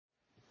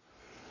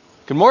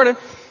Good morning.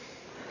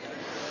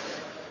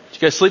 Did you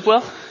guys sleep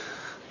well?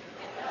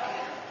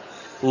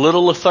 A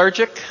little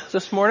lethargic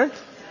this morning?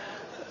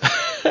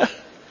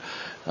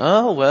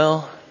 Oh,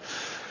 well.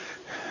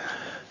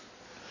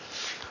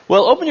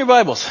 Well, open your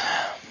Bibles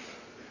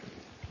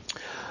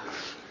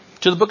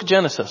to the book of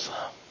Genesis.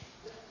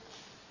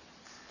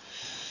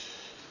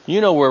 You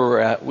know where we're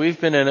at. We've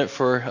been in it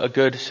for a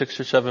good 6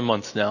 or 7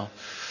 months now.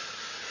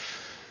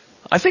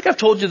 I think I've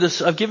told you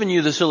this, I've given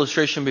you this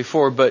illustration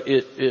before, but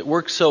it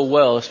works so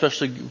well,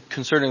 especially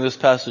concerning this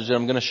passage, that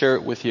I'm going to share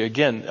it with you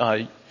again.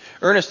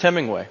 Ernest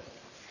Hemingway,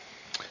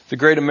 the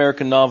great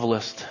American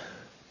novelist,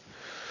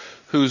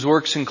 whose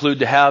works include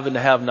To Have and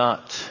to Have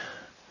Not,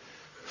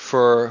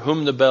 For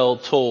Whom the Bell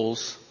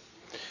Tolls,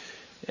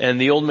 and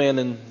The Old Man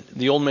and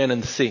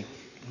the Sea,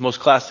 most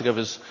classic of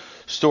his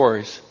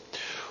stories.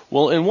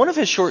 Well, in one of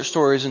his short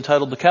stories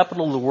entitled The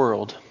Capital of the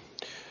World,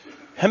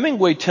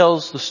 Hemingway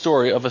tells the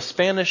story of a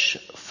Spanish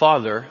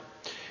father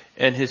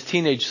and his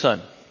teenage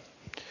son.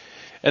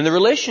 And the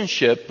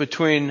relationship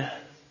between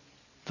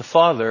the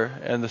father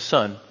and the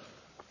son,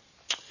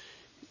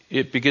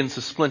 it begins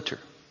to splinter.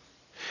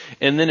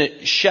 And then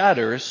it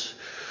shatters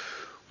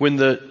when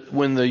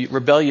the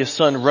rebellious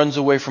son runs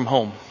away from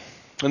home.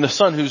 And the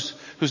son,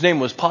 whose name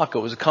was Paco,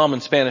 was a common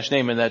Spanish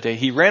name in that day,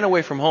 he ran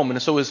away from home. And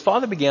so his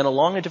father began a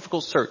long and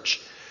difficult search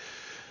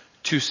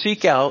to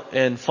seek out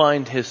and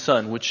find his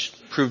son, which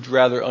proved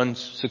rather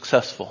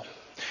unsuccessful.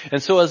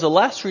 And so as a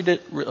last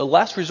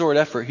resort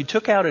effort, he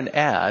took out an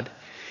ad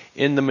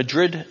in the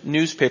Madrid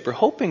newspaper,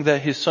 hoping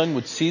that his son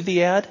would see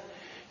the ad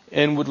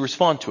and would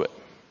respond to it.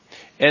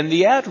 And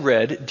the ad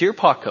read, "Dear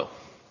Paco,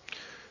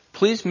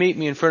 please meet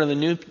me in front of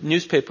the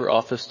newspaper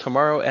office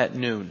tomorrow at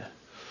noon.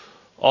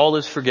 All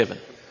is forgiven.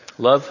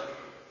 Love,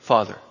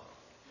 Father."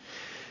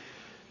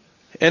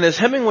 And as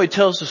Hemingway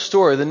tells the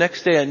story, the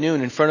next day at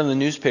noon in front of the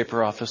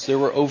newspaper office, there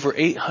were over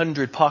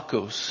 800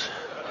 Pacos,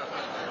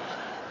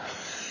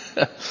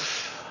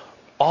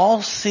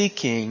 all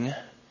seeking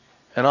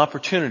an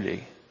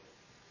opportunity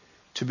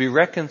to be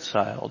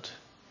reconciled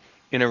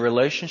in a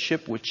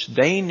relationship which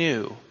they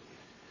knew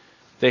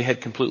they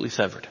had completely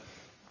severed.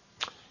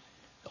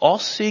 All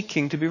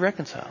seeking to be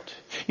reconciled.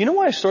 You know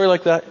why a story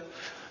like that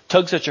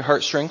tugs at your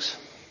heartstrings?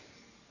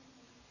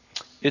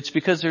 It's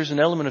because there's an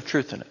element of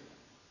truth in it.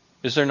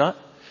 Is there not?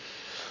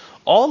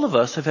 All of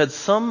us have had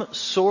some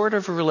sort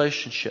of a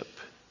relationship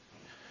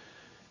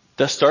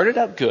that started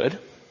out good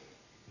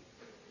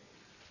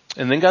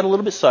and then got a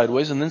little bit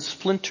sideways and then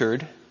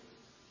splintered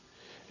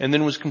and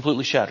then was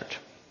completely shattered.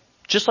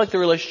 Just like the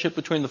relationship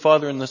between the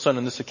father and the son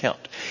in this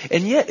account.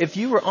 And yet, if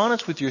you were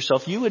honest with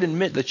yourself, you would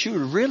admit that you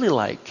would really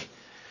like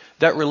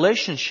that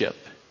relationship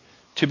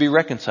to be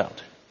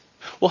reconciled.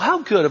 Well, how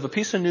good of a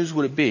piece of news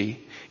would it be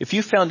if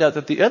you found out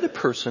that the other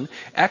person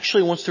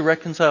actually wants to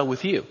reconcile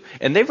with you,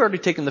 and they've already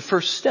taken the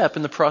first step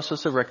in the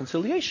process of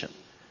reconciliation?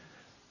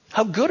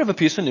 How good of a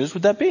piece of news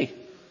would that be?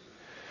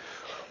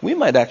 We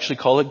might actually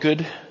call it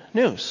good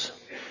news.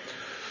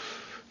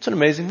 It's an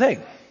amazing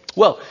thing.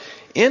 Well,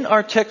 in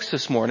our text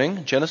this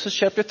morning, Genesis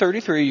chapter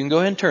 33, you can go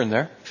ahead and turn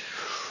there.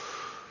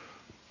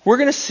 We're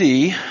going to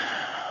see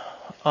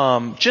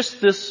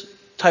just this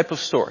type of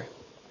story.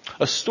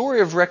 A story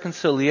of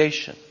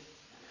reconciliation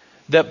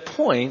that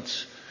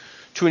points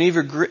to an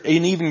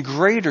even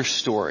greater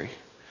story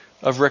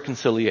of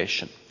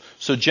reconciliation.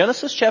 So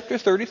Genesis chapter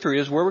 33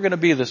 is where we're going to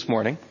be this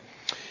morning.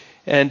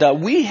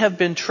 And we have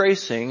been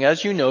tracing,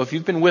 as you know, if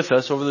you've been with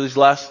us over these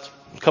last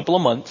couple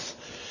of months,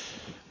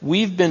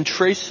 we've been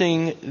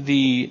tracing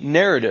the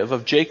narrative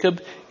of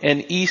Jacob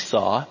and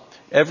Esau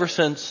ever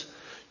since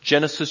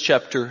Genesis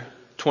chapter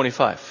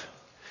 25.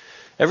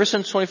 Ever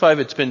since 25,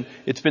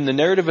 it's been the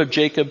narrative of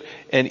Jacob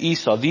and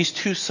Esau, these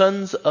two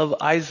sons of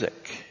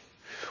Isaac,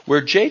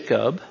 where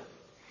Jacob,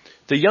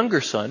 the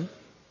younger son,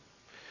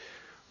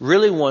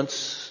 really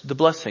wants the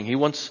blessing. He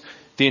wants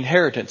the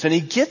inheritance, and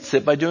he gets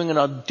it by doing an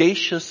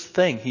audacious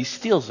thing. He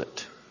steals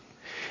it.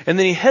 And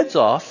then he heads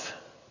off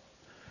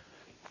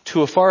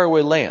to a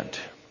faraway land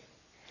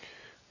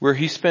where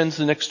he spends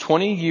the next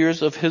 20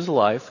 years of his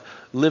life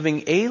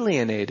living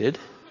alienated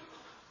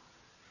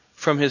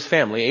from his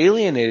family,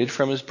 alienated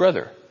from his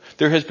brother.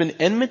 There has been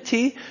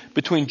enmity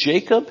between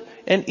Jacob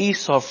and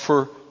Esau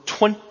for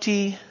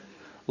 20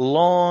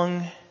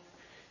 long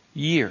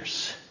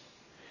years.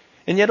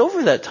 And yet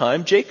over that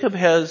time, Jacob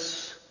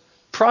has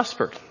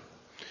prospered.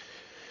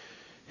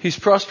 He's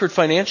prospered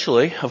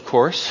financially, of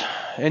course,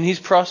 and he's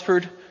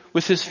prospered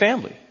with his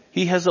family.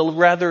 He has a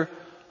rather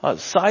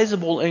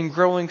sizable and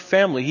growing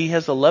family. He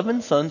has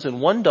 11 sons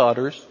and 1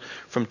 daughter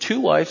from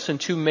 2 wives and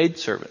 2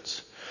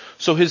 maidservants.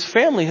 So his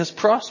family has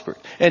prospered.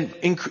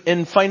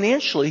 And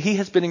financially, he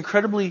has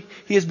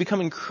become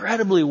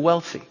incredibly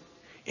wealthy.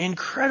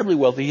 Incredibly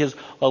wealthy. He has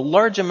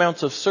large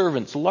amounts of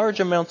servants, large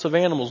amounts of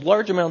animals,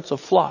 large amounts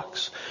of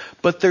flocks.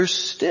 But there's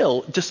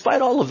still,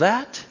 despite all of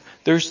that,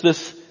 there's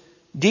this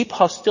deep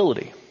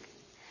hostility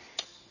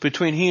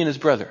between he and his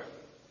brother.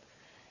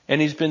 And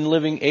he's been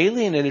living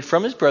alienated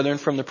from his brother and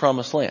from the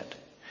promised land.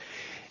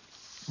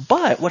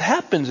 But what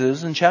happens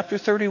is in chapter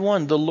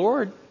 31, the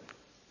Lord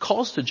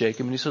calls to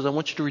Jacob and he says, I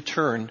want you to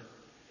return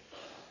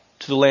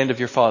to the land of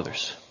your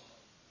fathers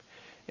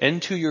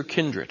and to your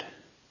kindred,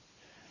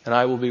 and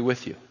I will be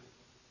with you.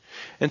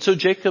 And so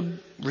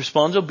Jacob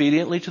responds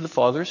obediently to the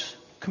father's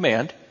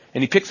command,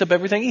 and he picks up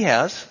everything he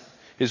has,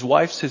 his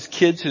wives, his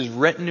kids, his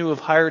retinue of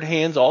hired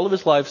hands, all of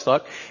his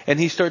livestock, and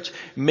he starts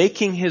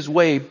making his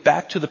way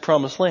back to the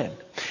promised land.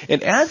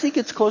 And as he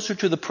gets closer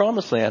to the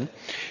promised land,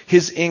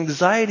 his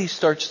anxiety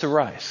starts to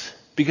rise.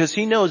 Because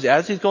he knows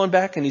as he's going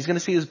back and he's going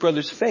to see his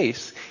brother's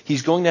face,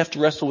 he's going to have to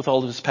wrestle with all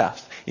of his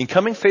past. In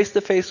coming face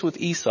to face with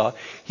Esau,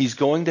 he's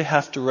going to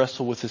have to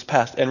wrestle with his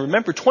past. And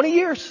remember, 20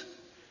 years.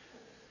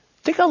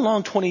 Think how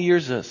long 20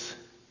 years is.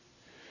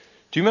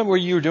 Do you remember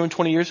what you were doing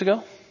 20 years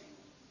ago?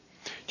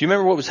 Do you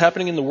remember what was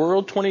happening in the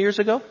world 20 years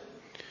ago?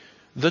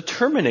 The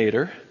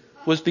Terminator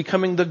was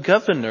becoming the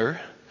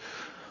governor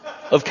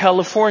of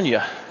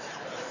California.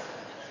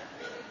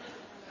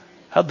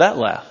 How'd that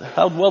laugh?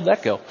 How'd well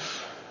that go?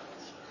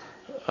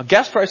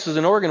 Gas prices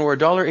in Oregon were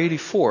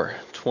 $1.84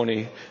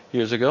 20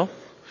 years ago.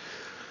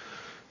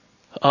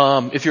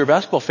 If you're a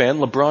basketball fan,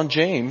 LeBron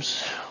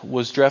James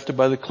was drafted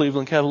by the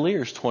Cleveland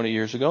Cavaliers 20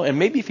 years ago. And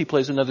maybe if he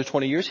plays another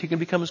 20 years, he can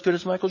become as good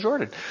as Michael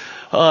Jordan.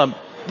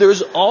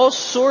 There's all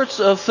sorts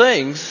of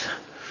things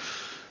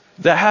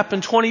that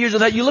happened 20 years ago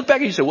that you look back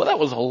and you say, well, that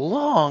was a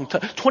long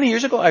time. 20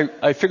 years ago,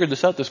 I figured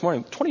this out this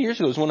morning. 20 years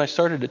ago is when I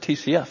started at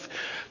TCF.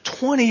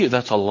 20 years,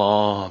 that's a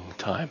long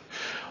time.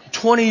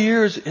 20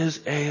 years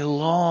is a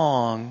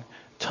long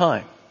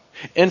time.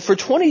 And for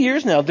 20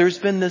 years now, there's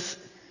been this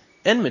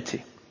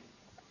enmity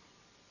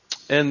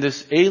and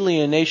this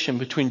alienation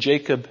between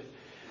Jacob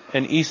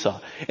and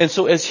Esau. And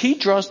so as he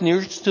draws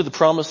near to the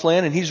promised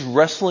land and he's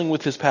wrestling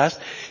with his past,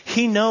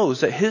 he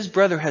knows that his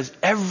brother has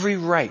every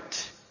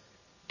right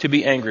to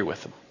be angry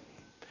with him.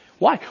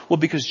 Why? Well,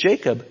 because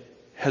Jacob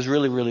has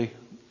really, really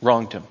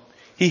wronged him.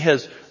 He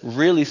has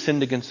really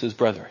sinned against his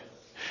brother.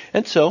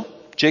 And so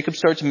Jacob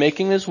starts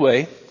making his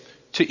way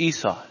to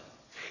Esau.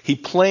 He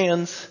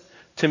plans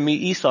to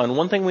meet Esau. And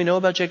one thing we know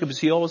about Jacob is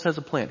he always has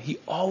a plan. He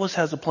always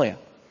has a plan.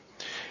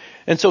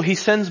 And so he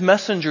sends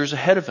messengers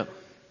ahead of him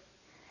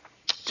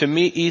to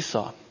meet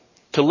Esau,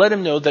 to let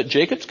him know that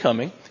Jacob's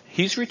coming,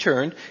 he's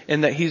returned,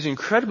 and that he's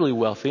incredibly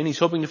wealthy, and he's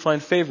hoping to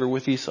find favor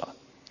with Esau.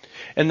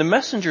 And the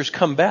messengers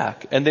come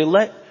back, and they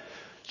let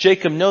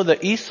Jacob know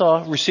that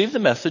Esau received the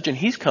message, and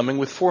he's coming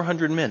with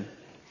 400 men.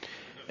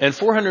 And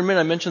 400 men,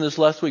 I mentioned this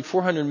last week,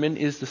 400 men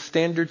is the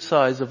standard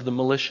size of the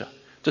militia.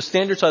 The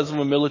standard size of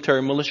a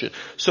military militia.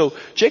 So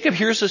Jacob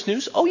hears this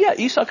news. Oh yeah,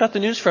 Esau got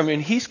the news from you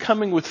and he's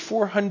coming with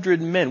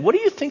 400 men. What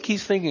do you think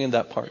he's thinking in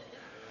that part?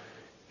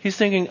 He's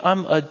thinking,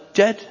 I'm a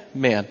dead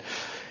man.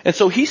 And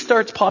so he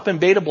starts popping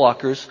beta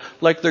blockers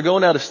like they're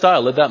going out of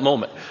style at that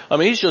moment. I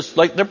mean,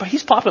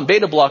 he's popping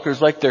beta blockers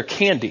like they're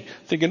candy.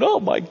 Thinking, oh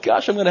my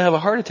gosh, I'm going to have a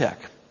heart attack.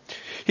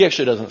 He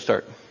actually doesn't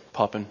start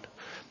popping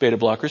beta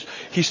blockers.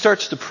 He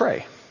starts to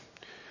pray,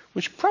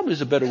 which probably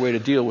is a better way to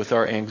deal with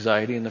our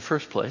anxiety in the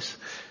first place.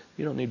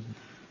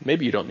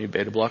 Maybe you don't need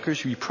beta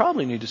blockers. You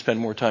probably need to spend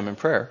more time in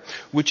prayer,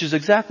 which is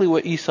exactly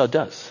what Esau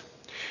does.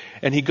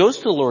 And he goes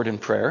to the Lord in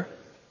prayer.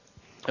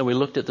 And we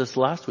looked at this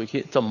last week.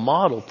 It's a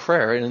model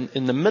prayer. And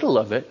in the middle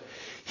of it,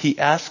 he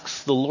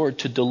asks the Lord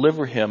to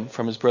deliver him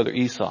from his brother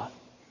Esau.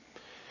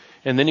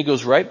 And then he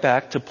goes right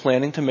back to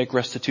planning to make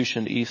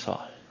restitution to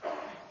Esau.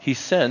 He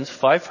sends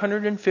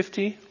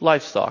 550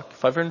 livestock,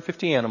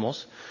 550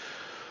 animals,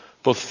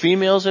 both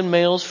females and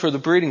males for the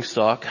breeding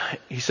stock.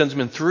 He sends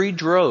them in 3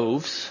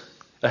 droves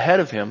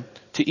ahead of him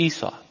to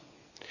Esau.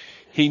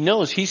 He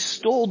knows he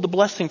stole the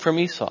blessing from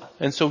Esau.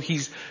 And so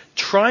he's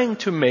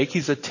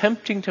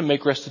attempting to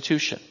make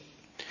restitution.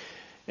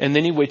 And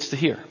then he waits to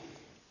hear.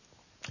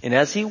 And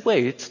as he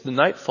waits, the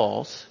night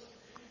falls.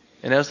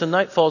 And as the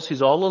night falls,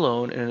 he's all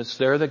alone. And it's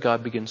there that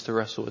God begins to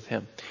wrestle with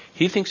him.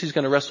 He thinks he's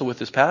going to wrestle with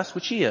his past,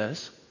 which he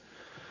is.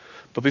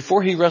 But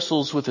before he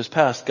wrestles with his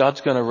past, God's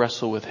going to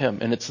wrestle with him.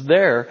 And it's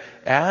there,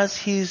 as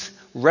he's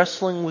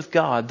wrestling with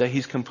God, that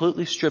he's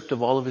completely stripped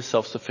of all of his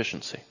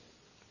self-sufficiency.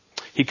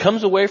 He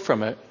comes away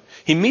from it.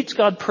 He meets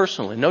God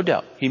personally, no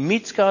doubt. He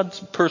meets God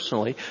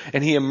personally,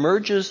 and he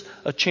emerges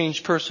a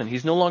changed person.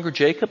 He's no longer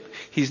Jacob.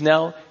 He's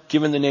now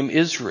given the name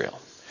Israel.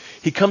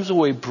 He comes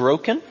away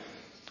broken,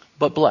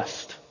 but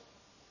blessed.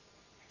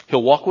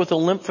 He'll walk with a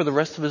limp for the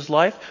rest of his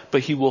life,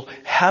 but he will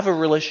have a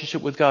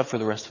relationship with God for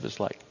the rest of his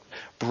life.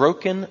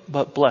 Broken,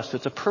 but blessed.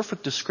 It's a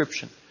perfect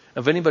description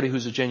of anybody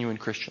who's a genuine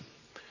Christian.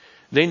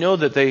 They know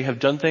that they have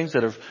done things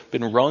that have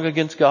been wrong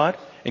against God,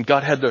 and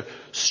God had to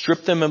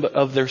strip them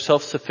of their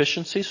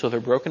self-sufficiency, so they're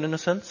broken in a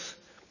sense,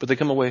 but they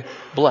come away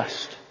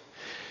blessed.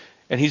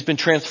 And he's been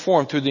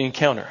transformed through the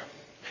encounter.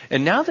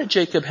 And now that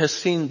Jacob has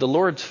seen the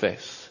Lord's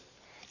face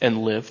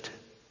and lived,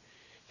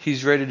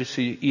 he's ready to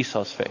see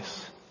Esau's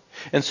face.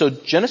 And so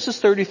Genesis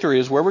 33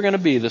 is where we're going to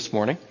be this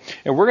morning,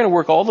 and we're going to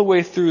work all the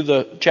way through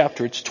the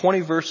chapter. It's 20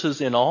 verses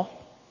in all.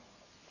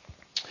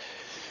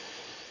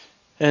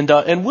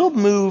 And we'll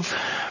move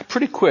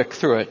pretty quick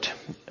through it.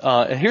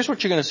 And here's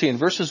what you're going to see. In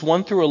verses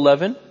 1 through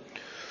 11,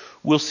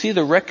 we'll see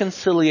the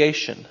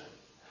reconciliation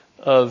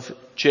of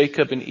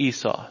Jacob and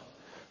Esau.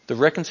 the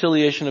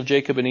reconciliation of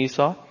Jacob and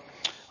Esau.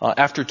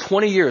 After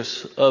 20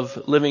 years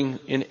of living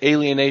in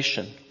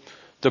alienation,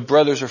 the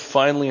brothers are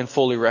finally and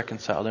fully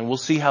reconciled. And we'll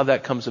see how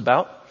that comes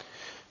about,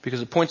 because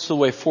it points the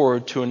way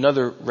forward to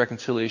another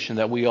reconciliation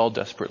that we all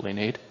desperately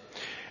need.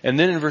 And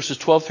then in verses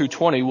 12 through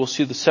 20, we'll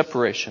see the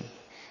separation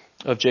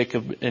of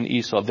Jacob and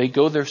Esau. They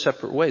go their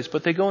separate ways,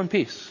 but they go in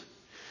peace.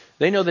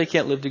 They know they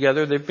can't live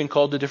together. They've been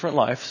called to different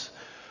lives,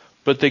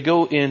 but they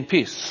go in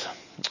peace.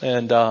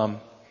 And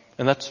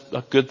that's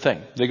a good thing.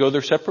 They go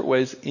their separate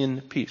ways in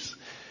peace.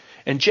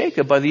 And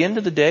Jacob, by the end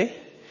of the day,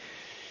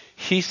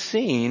 he's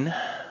seen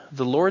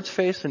the Lord's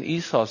face and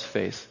Esau's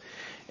face,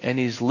 and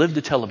he's lived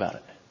to tell about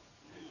it.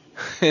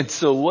 And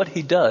so what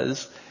he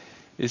does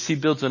is he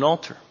builds an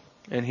altar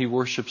and he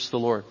worships the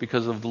Lord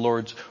because of the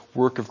Lord's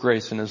work of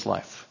grace in his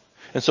life.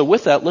 And so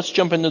with that, let's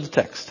jump into the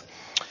text.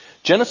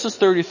 Genesis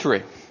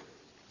 33.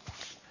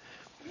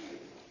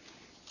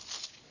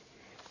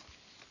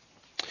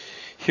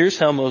 Here's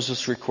how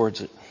Moses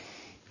records it.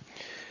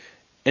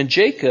 And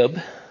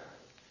Jacob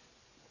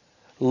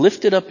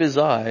lifted up his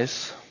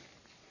eyes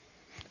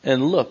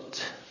and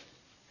looked,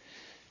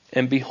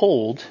 and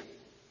behold,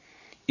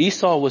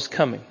 Esau was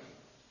coming,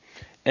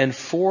 and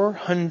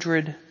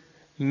 400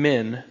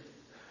 men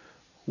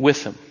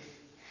with him.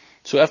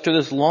 So after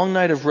this long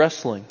night of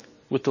wrestling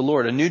with the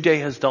Lord, a new day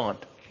has dawned.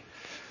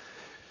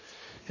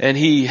 And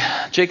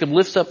Jacob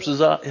lifts up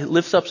his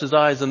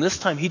eyes, and this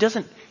time he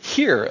doesn't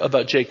hear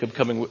about Jacob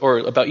coming, or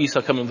about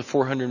Esau coming with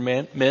 400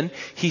 men.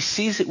 He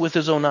sees it with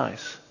his own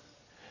eyes.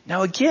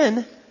 Now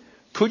again,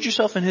 put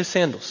yourself in his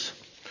sandals.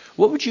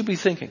 What would you be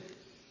thinking?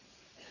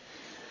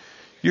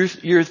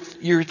 You're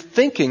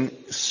thinking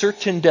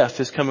certain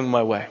death is coming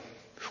my way,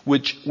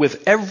 which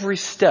with every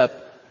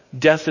step,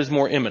 death is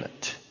more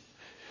imminent.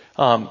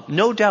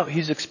 No doubt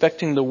he's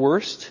expecting the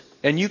worst,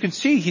 and you can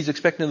see he's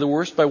expecting the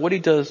worst by what he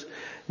does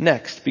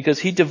next, because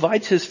he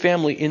divides his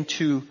family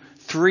into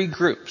 3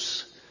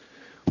 groups,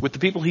 with the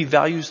people he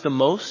values the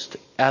most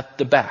at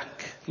the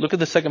back. Look at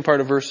the second part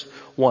of verse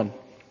 1.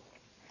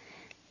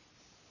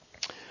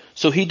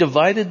 So he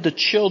divided the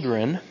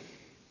children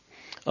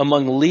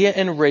among Leah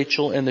and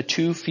Rachel and the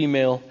 2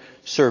 female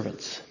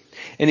servants.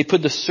 And he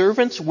put the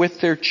servants with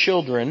their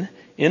children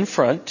in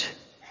front,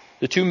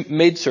 the 2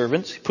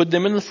 maidservants, he put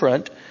them in the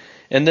front,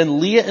 and then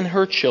Leah and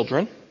her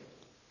children,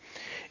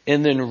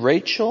 and then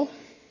Rachel,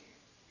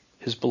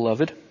 his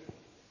beloved,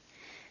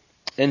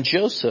 and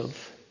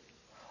Joseph,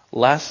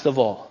 last of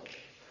all.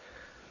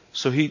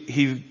 So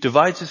he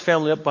divides his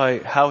family up by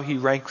how he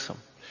ranks them.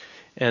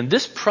 And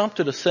this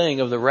prompted a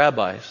saying of the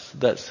rabbis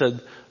that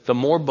said, the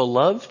more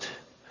beloved,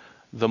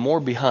 the more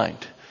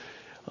behind.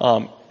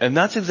 And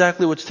that's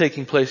exactly what's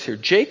taking place here.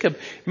 Jacob,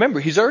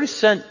 remember, he's already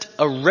sent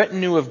a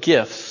retinue of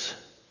gifts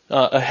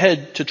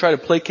ahead to try to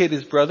placate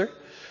his brother.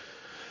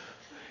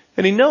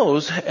 And he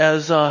knows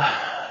as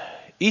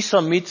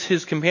Esau meets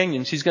his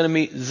companions, he's going to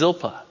meet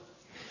Zilpah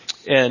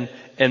and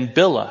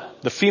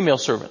Bilhah, the female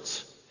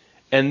servants,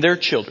 and their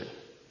children.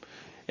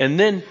 And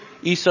then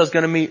Esau's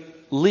going to meet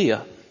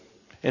Leah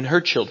and her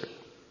children.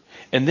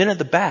 And then at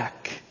the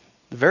back,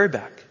 the very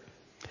back,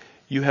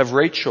 you have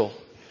Rachel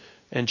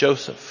and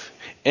Joseph.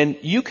 And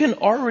you can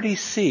already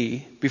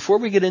see, before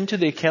we get into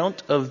the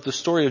account of the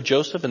story of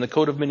Joseph and the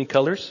coat of many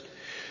colors,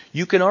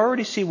 you can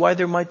already see why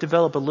there might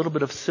develop a little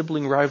bit of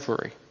sibling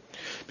rivalry.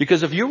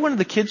 Because if you're one of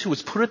the kids who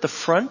was put at the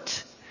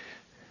front,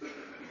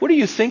 what are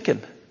you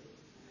thinking?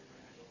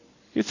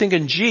 You're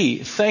thinking,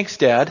 gee, thanks,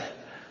 Dad.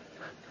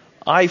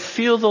 I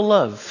feel the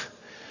love.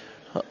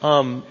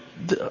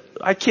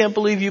 I can't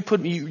believe you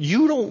put me,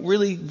 you don't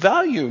really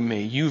value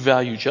me. You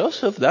value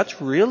Joseph. That's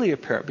really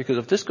apparent, because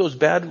if this goes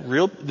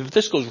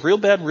real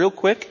bad real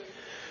quick,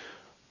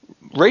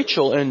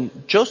 Rachel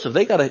and Joseph,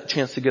 they got a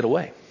chance to get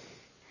away.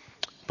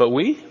 But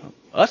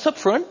us up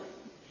front,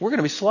 we're going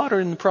to be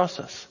slaughtered in the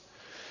process.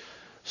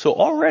 So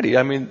already,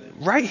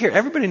 right here,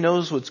 everybody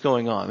knows what's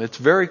going on. It's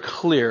very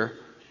clear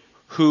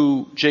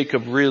who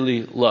Jacob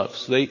really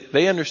loves.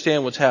 They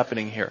understand what's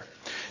happening here.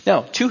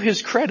 Now, to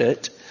his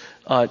credit,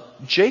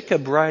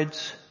 Jacob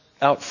rides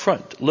out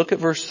front. Look at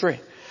verse 3.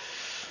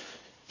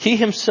 He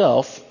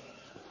himself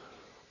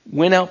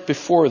went out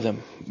before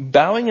them,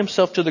 bowing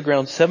himself to the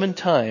ground 7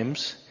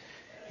 times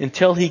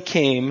until he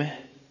came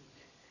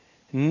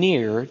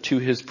near to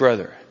his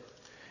brother.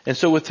 And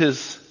so with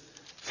his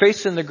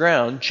face in the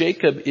ground,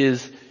 Jacob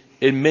is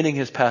admitting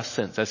his past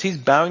sins. As he's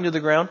bowing to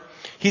the ground,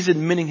 he's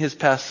admitting his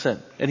past sin.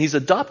 And he's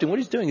adopting, what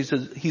he's doing,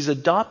 he's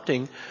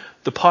adopting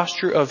the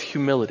posture of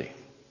humility.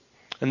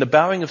 And the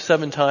bowing of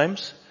 7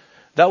 times,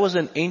 that was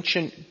an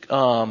ancient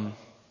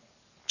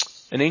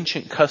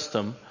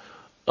custom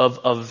of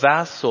a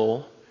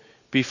vassal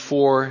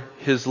before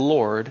his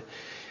lord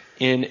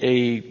in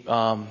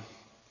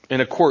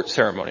a court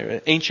ceremony.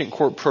 An ancient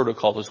court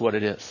protocol is what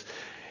it is.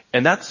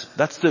 And that's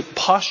the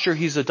posture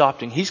he's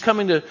adopting. He's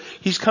coming to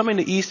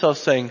Esau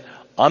saying,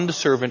 I'm the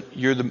servant,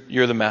 you're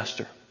the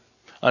master.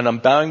 And I'm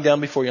bowing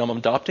down before you. I'm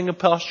adopting a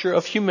posture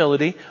of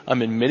humility.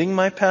 I'm admitting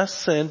my past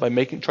sin by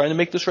trying to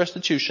make this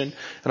restitution,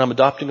 and I'm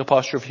adopting a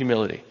posture of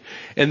humility.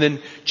 And then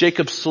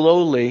Jacob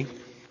slowly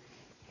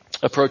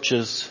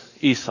approaches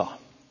Esau.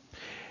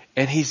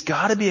 And he's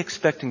got to be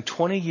expecting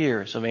 20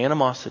 years of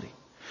animosity,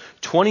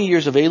 20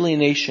 years of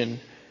alienation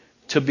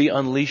to be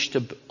unleashed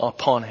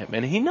upon him.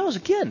 And he knows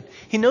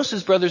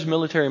his brother's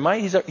military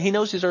might. He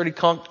knows he's already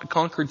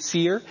conquered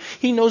Seir.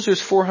 He knows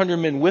there's 400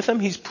 men with him.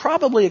 He's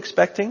probably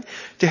expecting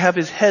to have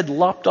his head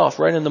lopped off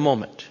right in the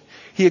moment.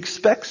 He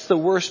expects the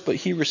worst, but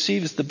he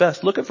receives the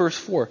best. Look at verse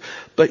 4.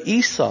 But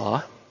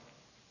Esau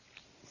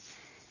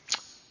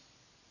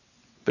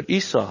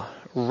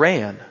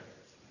ran.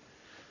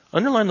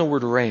 Underline the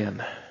word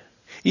ran.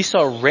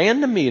 Esau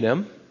ran to meet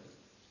him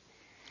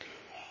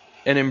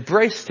and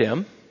embraced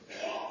him.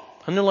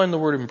 Underline the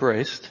word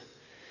embraced.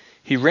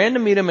 He ran to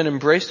meet him and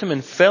embraced him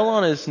and fell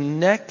on his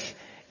neck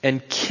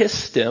and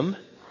kissed him.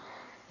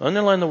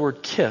 Underline the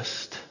word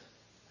kissed.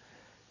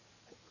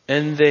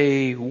 And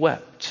they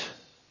wept.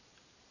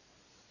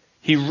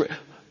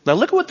 Now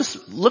look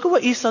at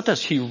what Esau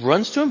does. He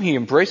runs to him, he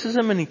embraces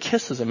him, and he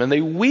kisses him, and they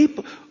weep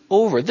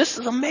over. This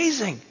is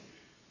amazing.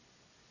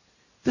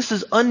 This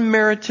is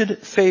unmerited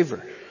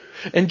favor.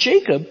 And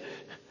Jacob,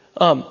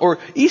 or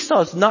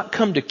Esau's not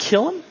come to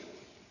kill him,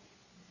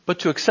 but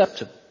to accept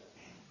him.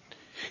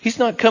 He's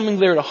not coming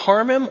there to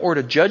harm him or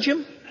to judge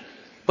him,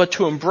 but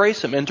to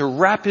embrace him and to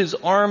wrap his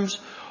arms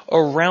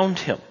around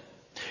him.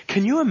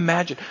 Can you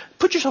imagine,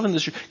 put yourself in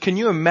this, can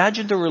you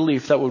imagine the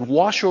relief that would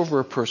wash over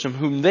a person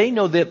whom they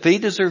know that they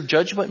deserve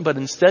judgment, but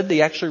instead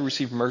they actually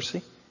receive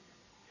mercy?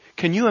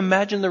 Can you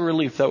imagine the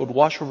relief that would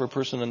wash over a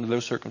person under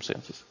those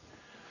circumstances?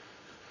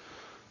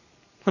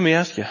 Let me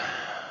ask you,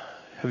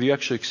 have you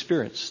actually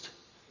experienced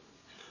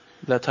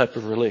that type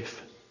of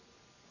relief?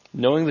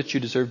 Knowing that you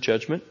deserve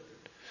judgment,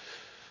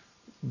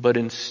 but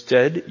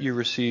instead you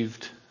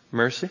received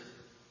mercy?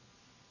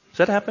 Does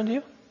that happen to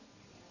you?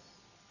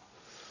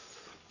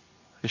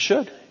 It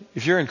should.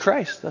 If you're in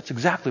Christ, that's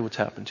exactly what's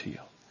happened to you.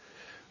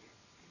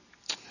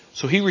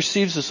 So he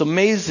receives this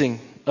amazing,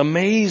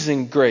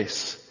 amazing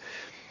grace.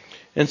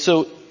 And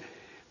so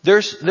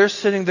they're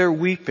sitting there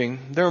weeping,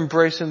 they're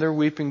embracing, they're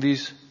weeping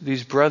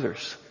these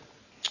brothers.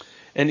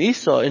 And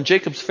Esau and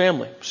Jacob's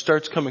family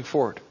starts coming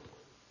forward,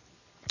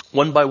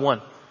 one by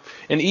one.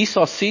 And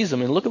Esau sees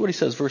them, and look at what he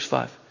says, verse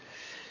 5.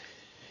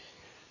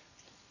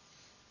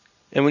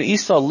 And when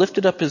Esau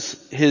lifted up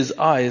his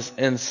eyes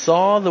and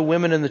saw the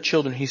women and the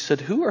children, he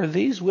said, "Who are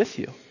these with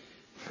you?"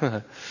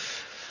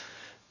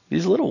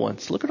 These little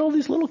ones. Look at all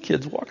these little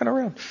kids walking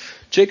around.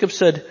 Jacob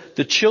said,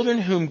 "The children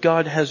whom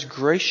God has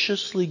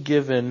graciously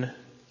given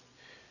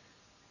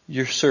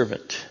your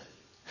servant."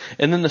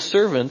 And then the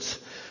servants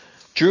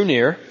drew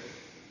near,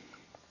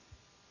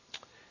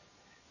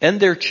 and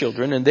their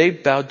children, and they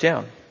bowed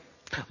down.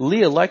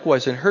 Leah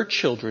likewise and her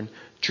children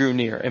drew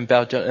near and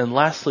bowed down. And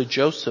lastly,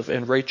 Joseph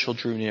and Rachel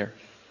drew near,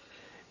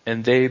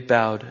 and they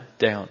bowed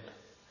down.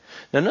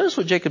 Now notice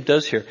what Jacob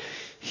does here.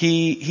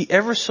 He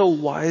ever so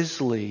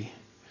wisely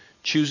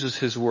chooses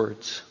his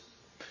words.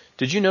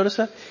 Did you notice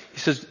that? He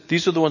says,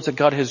 these are the ones that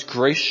God has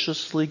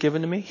graciously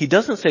given to me. He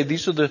doesn't say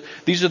these are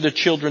the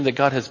children that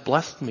God has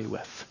blessed me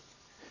with.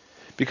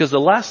 Because the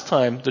last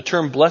time the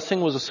term blessing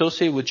was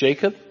associated with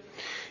Jacob,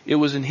 it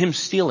was in him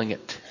stealing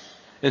it.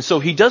 And so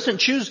he doesn't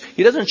choose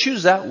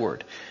that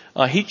word.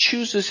 He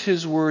chooses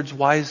his words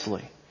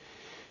wisely.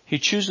 He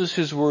chooses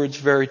his words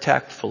very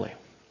tactfully.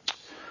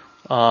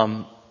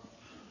 Now,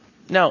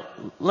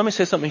 let me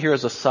say something here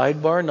as a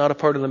sidebar, not a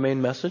part of the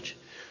main message.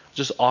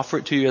 Just offer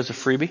it to you as a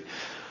freebie.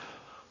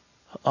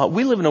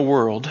 We live in a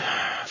world,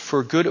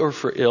 for good or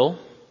for ill,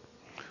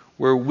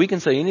 where we can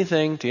say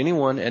anything to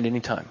anyone at any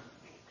time.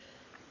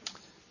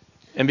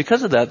 And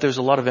because of that, there's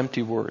a lot of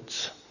empty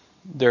words.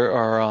 There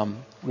are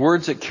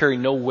words that carry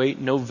no weight,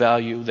 no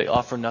value. They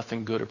offer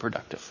nothing good or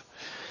productive.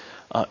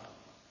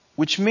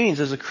 Which means,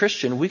 as a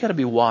Christian, we got to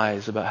be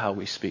wise about how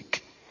we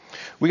speak.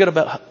 We got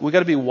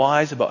to be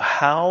wise about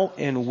how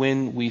and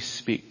when we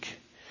speak.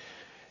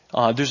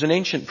 There's an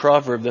ancient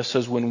proverb that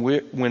says,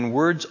 when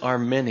words are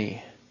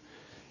many,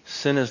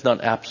 sin is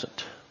not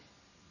absent.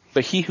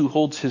 But he who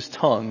holds his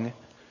tongue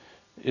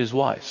is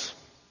wise.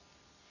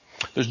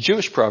 There's a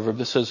Jewish proverb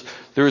that says,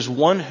 there is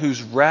one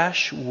whose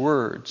rash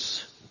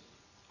words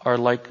are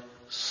like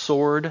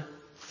sword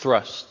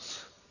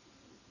thrusts.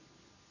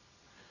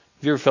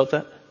 Have you ever felt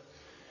that?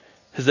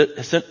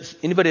 Has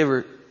anybody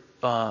ever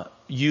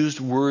used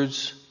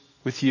words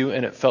with you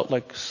and it felt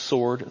like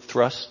sword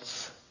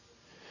thrusts?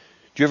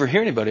 Do you ever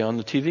hear anybody on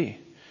the TV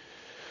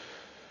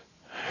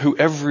who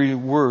every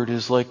word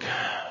is like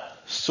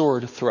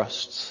sword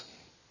thrusts?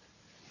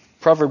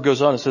 Proverb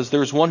goes on, it says,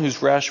 there is one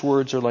whose rash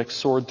words are like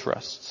sword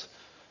thrusts,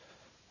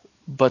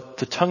 but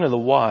the tongue of the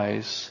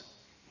wise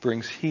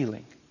brings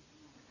healing.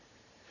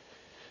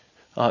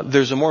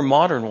 There's a more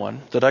modern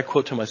one that I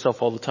quote to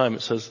myself all the time.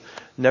 It says,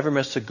 never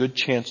miss a good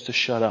chance to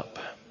shut up.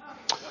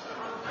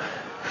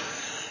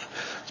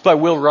 It's by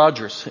Will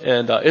Rogers.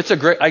 And it's a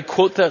great, I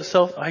quote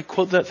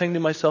that thing to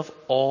myself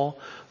all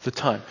the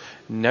time.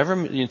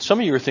 Some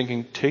of you are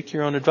thinking, take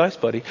your own advice,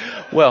 buddy.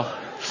 Well,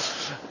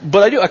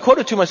 but I do. I quote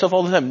it to myself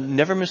all the time.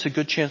 Never miss a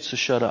good chance to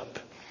shut up.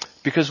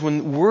 Because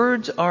when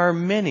words are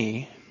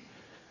many,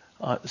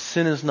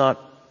 sin is not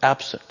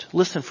absent.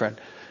 Listen, friend.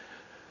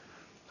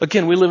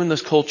 Again, we live in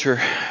this culture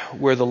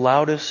where the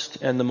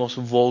loudest and the most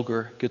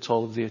vulgar gets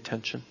all of the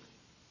attention.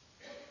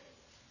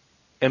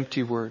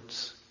 Empty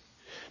words.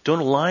 Don't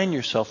align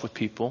yourself with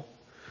people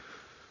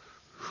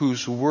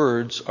whose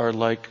words are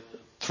like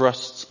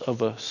thrusts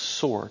of a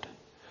sword.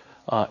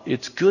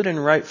 It's good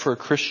and right for a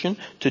Christian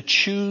to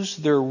choose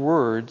their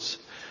words.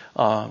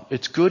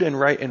 It's good and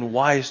right and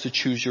wise to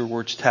choose your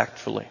words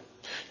tactfully.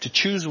 To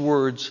choose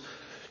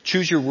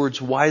your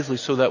words wisely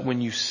so that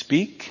when you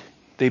speak,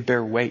 they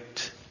bear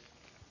weight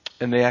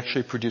and they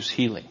actually produce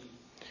healing.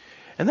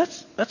 And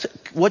that's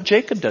what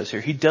Jacob does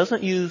here. He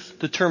doesn't use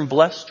the term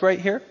blessed right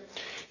here.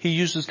 He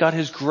uses God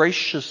his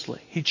graciously.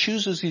 He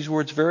chooses these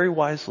words very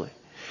wisely.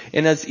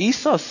 And as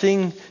Esau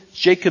seeing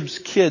Jacob's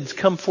kids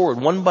come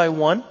forward one by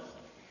one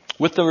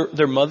with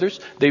their mothers,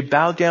 they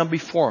bow down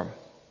before him.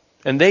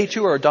 And they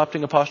too are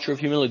adopting a posture of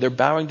humility. They're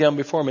bowing down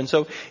before him. And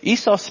so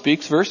Esau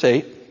speaks, verse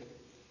 8.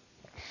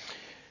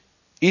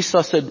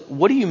 Esau said,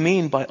 "What do you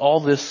mean by all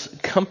this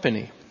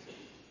company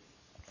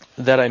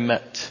that I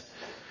met?"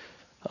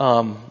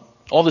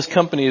 All this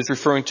company is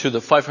referring to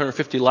the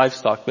 550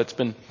 livestock that's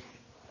been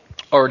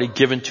already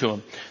given to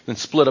him, then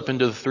split up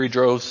into the 3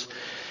 droves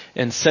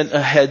and sent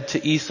ahead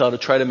to Esau to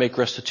try to make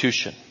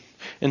restitution.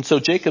 And so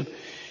Jacob,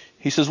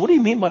 he says, "What do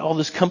you mean by all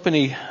this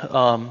company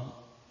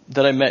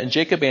that I met?" And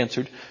Jacob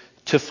answered,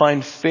 "To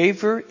find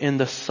favor in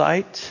the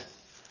sight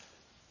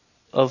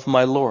of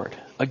my Lord."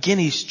 Again,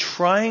 he's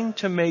trying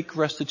to make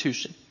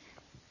restitution.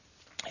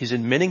 He's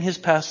admitting his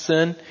past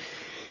sin.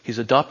 He's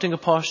adopting a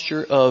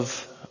posture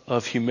of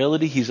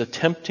humility. He's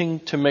attempting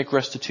to make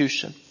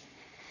restitution.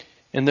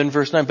 And then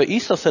verse 9, "But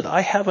Esau said,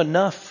 'I have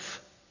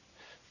enough,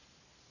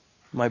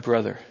 my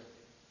brother.'"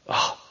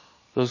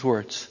 Those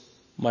words,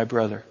 "my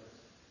brother."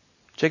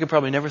 Jacob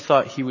probably never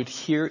thought he would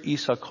hear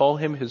Esau call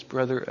him his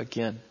brother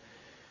again.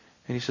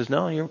 And he says,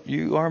 "No,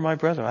 you are my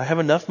brother. I have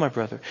enough, my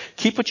brother.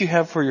 Keep what you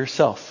have for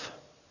yourself."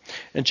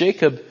 And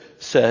Jacob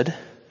said,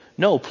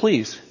 "No,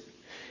 please.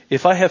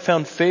 If I have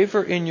found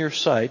favor in your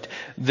sight,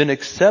 then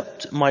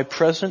accept my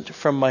present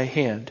from my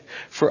hand.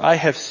 For I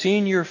have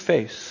seen your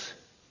face,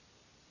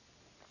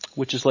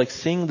 which is like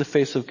seeing the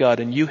face of God,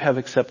 and you have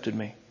accepted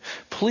me.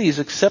 Please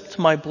accept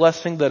my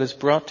blessing that is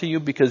brought to you,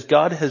 because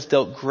God has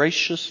dealt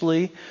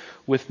graciously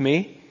with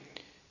me,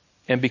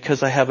 and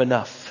because I have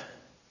enough."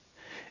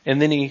 And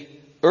then he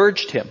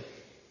urged him,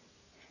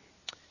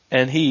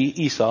 and he,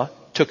 Esau,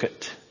 took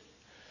it.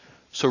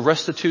 So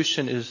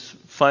restitution is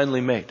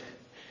finally made.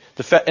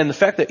 The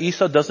fact that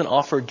Esau doesn't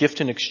offer a gift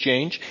in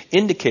exchange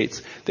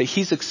indicates that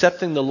he's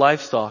accepting the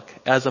livestock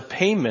as a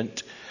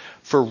payment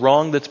for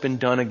wrong that's been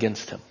done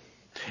against him.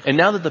 And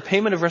now that the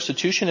payment of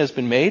restitution has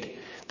been made,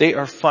 they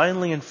are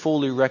finally and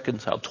fully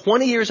reconciled.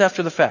 20 years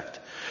after the fact.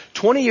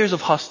 20 years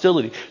of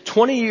hostility.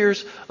 20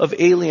 years of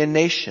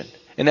alienation.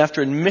 And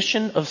after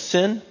admission of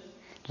sin,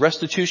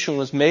 restitution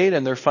was made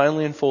and they're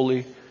finally and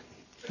fully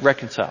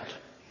reconciled.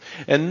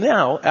 And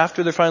now,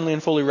 after they're finally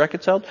and fully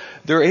reconciled,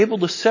 they're able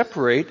to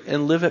separate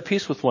and live at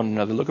peace with one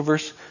another. Look at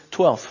verse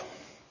 12.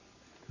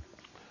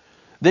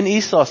 "Then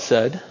Esau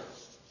said,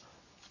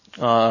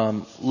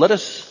 let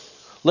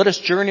us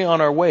journey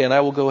on our way, and I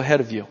will go ahead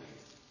of you.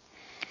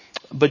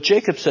 But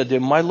Jacob said to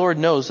him, 'My Lord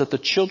knows that the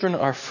children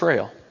are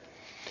frail,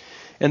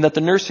 and that the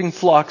nursing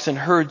flocks and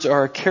herds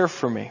are a care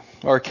to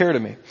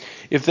me.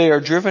 If they are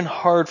driven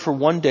hard for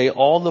one day,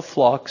 all the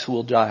flocks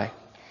will die.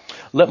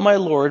 Let my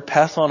Lord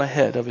pass on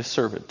ahead of his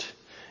servant,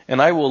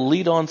 and I will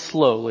lead on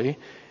slowly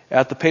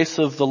at the pace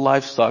of the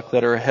livestock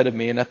that are ahead of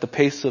me and at the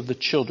pace of the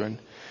children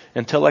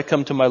until I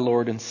come to my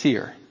Lord and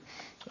Seir.'"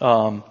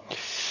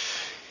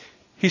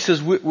 He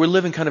says we're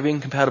living kind of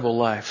incompatible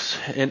lives.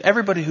 And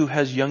everybody who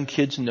has young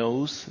kids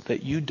knows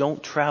that you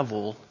don't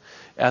travel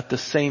at the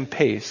same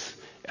pace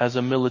as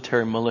a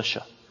military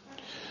militia.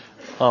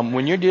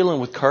 When you're dealing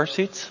with car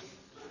seats,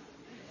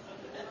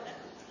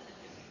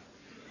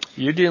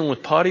 you're dealing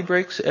with potty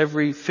breaks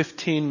every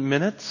 15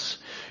 minutes.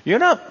 You're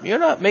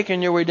not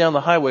making your way down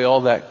the highway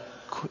all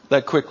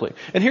that quickly.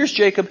 And here's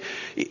Jacob.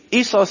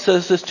 Esau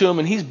says this to him,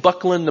 and he's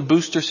buckling the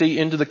booster seat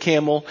into the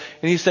camel,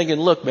 and he's thinking,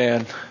 "Look,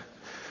 man,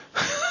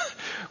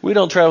 we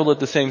don't travel at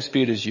the same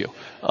speed as you."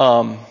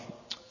 And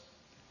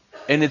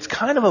it's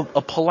kind of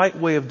a polite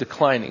way of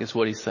declining is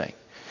what he's saying.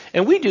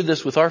 And we do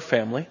this with our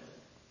family,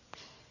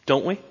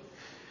 don't we?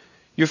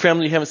 Your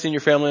family, you haven't seen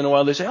your family in a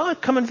while. They say, "Oh,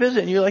 come and visit."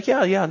 And you're like,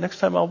 yeah, next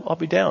time I'll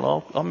be down.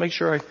 I'll make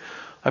sure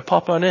I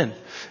pop on in.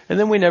 And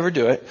then we never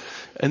do it.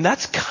 And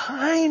that's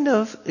kind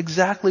of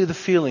exactly the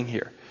feeling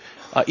here.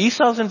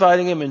 Esau's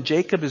inviting him and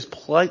Jacob is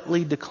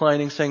politely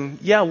declining, saying,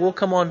 "Yeah, we'll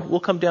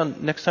come down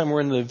next time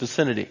we're in the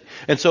vicinity."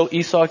 And so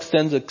Esau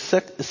extends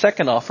a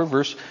second offer,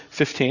 verse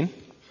 15.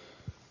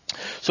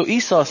 "So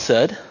Esau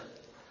said,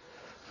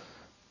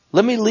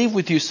 'Let me leave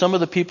with you some of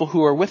the people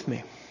who are with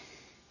me.'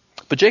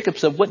 But Jacob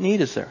said, 'What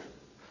need is there?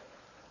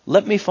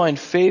 Let me find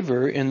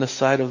favor in the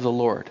sight of the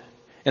Lord.'"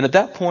 And at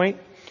that point,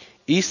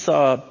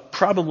 Esau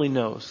probably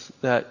knows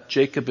that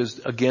Jacob is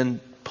again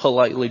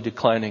politely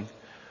declining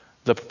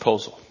the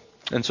proposal.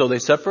 And so they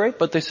separate,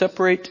 but they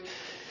separate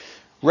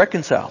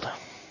reconciled.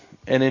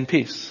 and in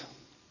peace.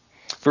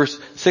 Verse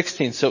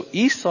 16, so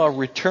Esau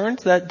returned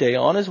that day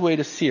on his way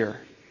to Seir,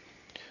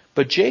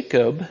 but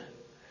Jacob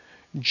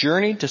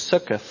journeyed to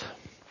Succoth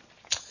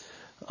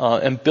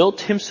and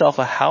built himself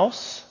a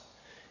house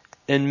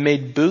and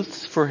made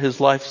booths for his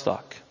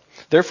livestock.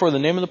 Therefore, the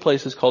name of the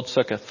place is called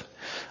Succoth.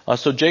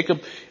 So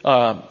Jacob,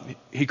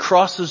 he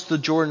crosses the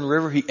Jordan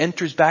River. He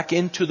enters back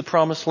into the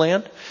promised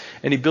land,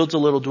 and he builds a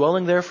little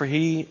dwelling there for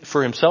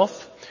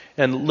himself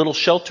and little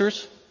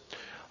shelters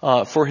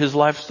for his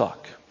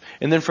livestock.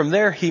 And then from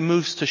there, he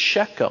moves to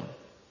Shechem,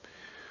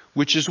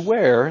 which is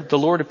where the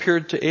Lord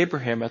appeared to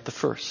Abraham at the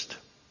first.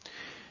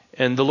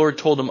 And the Lord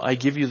told him, I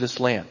give you this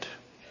land.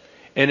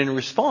 And in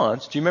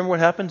response, do you remember what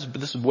happens?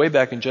 This is way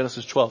back in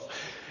Genesis 12.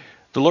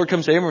 The Lord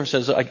comes to Abraham and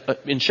says,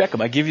 in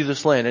Shechem, I give you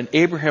this land. And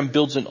Abraham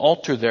builds an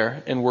altar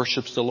there and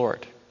worships the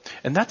Lord.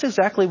 And that's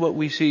exactly what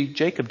we see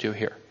Jacob do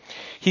here.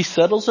 He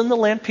settles in the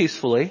land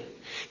peacefully.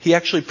 He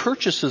actually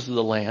purchases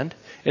the land.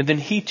 And then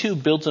he too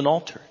builds an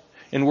altar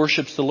and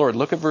worships the Lord.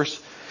 Look at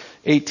verse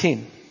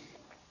 18.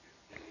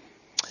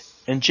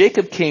 And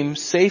Jacob came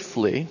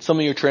safely. Some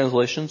of your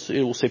translations,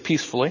 it will say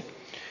peacefully.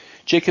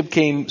 Jacob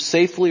came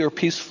safely or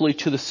peacefully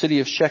to the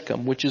city of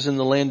Shechem, which is in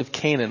the land of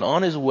Canaan,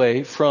 on his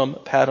way from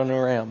Paddan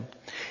Aram.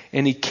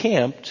 And he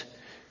camped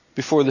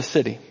before the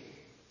city.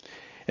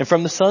 And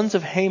from the sons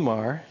of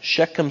Hamor,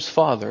 Shechem's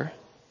father,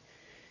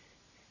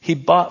 he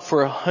bought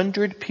for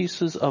 100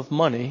 pieces of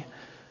money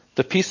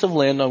the piece of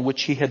land on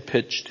which he had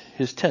pitched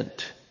his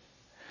tent.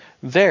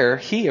 There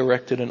he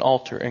erected an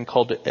altar and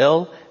called it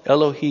El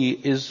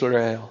Elohe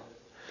Israel.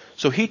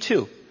 So he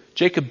too,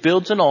 Jacob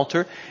builds an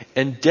altar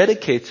and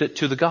dedicates it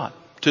to the God,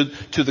 to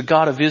the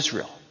God of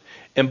Israel.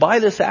 And by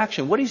this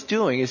action, what he's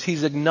doing is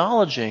he's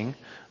acknowledging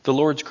the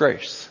Lord's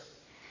grace.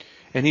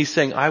 And he's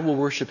saying, I will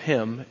worship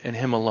him and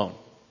him alone.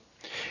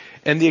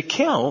 And the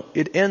account,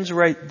 it ends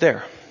right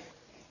there.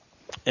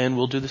 And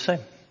we'll do the same.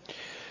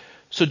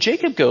 So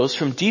Jacob goes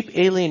from deep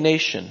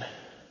alienation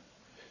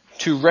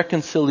to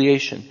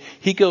reconciliation.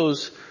 He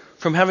goes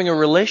from having a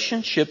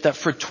relationship that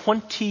for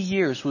 20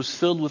 years was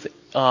filled with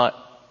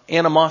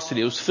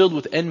animosity, it was filled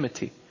with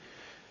enmity,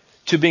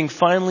 to being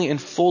finally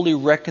and fully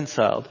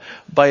reconciled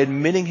by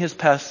admitting his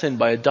past sin,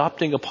 by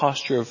adopting a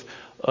posture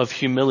of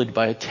humility,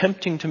 by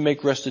attempting to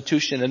make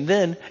restitution, and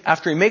then,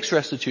 after he makes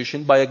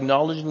restitution, by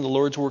acknowledging the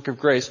Lord's work of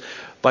grace,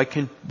 by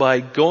coming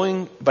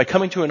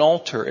to an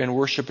altar and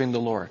worshiping the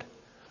Lord.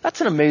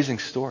 That's an amazing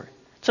story.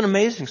 It's an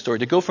amazing story.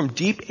 To go from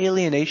deep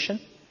alienation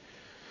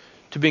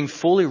to being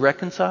fully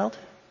reconciled.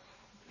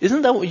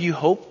 Isn't that what you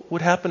hope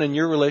would happen in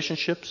your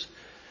relationships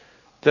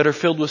that are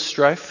filled with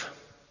strife?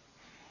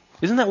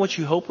 Isn't that what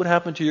you hope would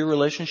happen to your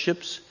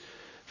relationships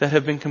that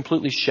have been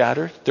completely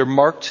shattered? They're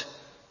marked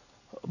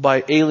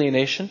by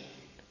alienation.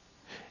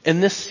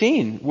 In this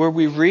scene where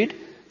we read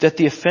that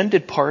the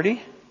offended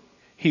party,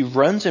 he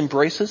runs,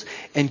 embraces,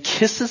 and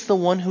kisses the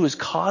one who has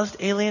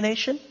caused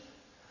alienation.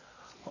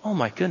 Oh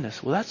my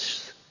goodness. Well,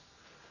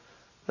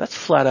 that's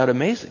flat out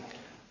amazing.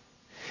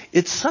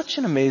 It's such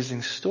an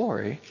amazing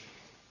story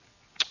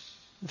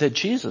that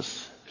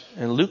Jesus,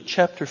 in Luke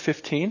chapter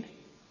 15,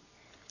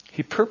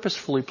 he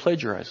purposefully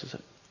plagiarizes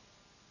it.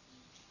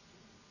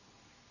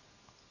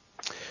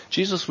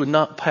 Jesus would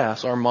not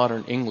pass our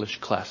modern English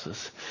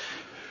classes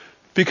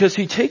because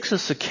he takes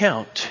this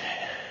account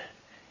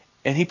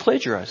and he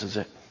plagiarizes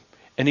it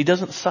and he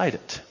doesn't cite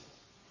it.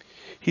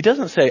 He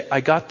doesn't say,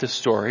 I got this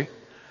story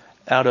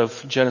out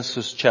of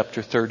Genesis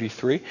chapter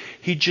 33.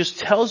 He just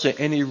tells it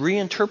and he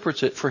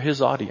reinterprets it for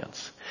his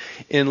audience.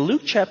 In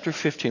Luke chapter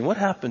 15, what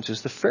happens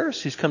is the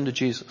Pharisees come to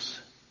Jesus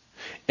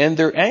and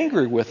they're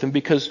angry with him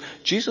because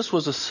Jesus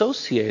was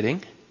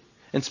associating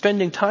and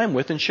spending time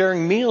with and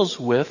sharing meals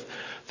with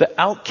the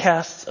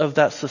outcasts of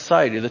that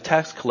society, the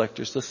tax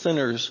collectors, the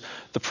sinners,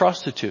 the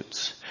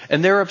prostitutes.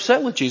 And they're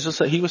upset with Jesus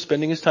that he was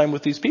spending his time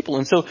with these people.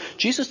 And so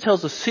Jesus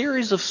tells a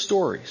series of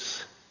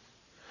stories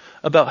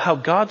about how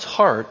God's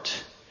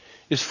heart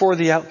is for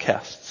the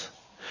outcasts.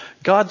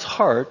 God's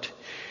heart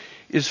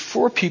is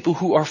for people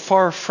who are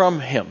far from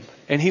him.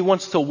 And he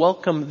wants to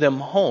welcome them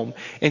home.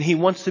 And he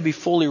wants to be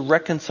fully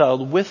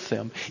reconciled with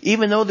them,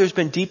 even though there's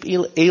been deep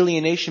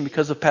alienation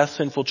because of past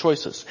sinful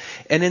choices.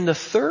 And in the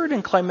third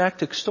and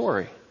climactic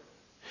story,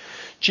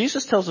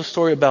 Jesus tells a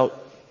story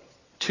about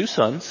two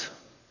sons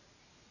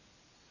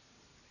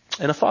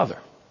and a father.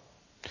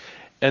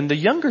 And the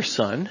younger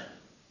son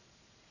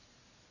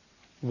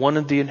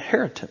wanted the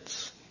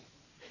inheritance.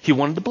 He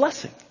wanted the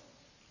blessing.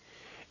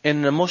 And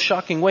in the most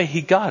shocking way,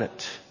 he got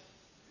it.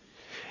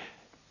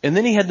 And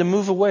then he had to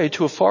move away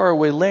to a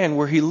faraway land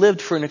where he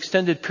lived for an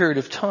extended period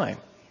of time.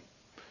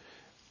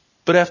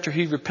 But after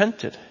he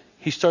repented,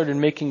 he started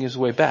making his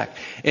way back.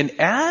 And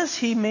as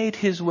he made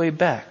his way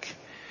back,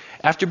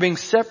 after being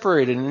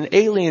separated and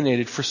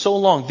alienated for so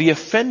long, the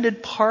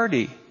offended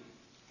party,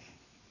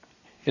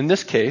 in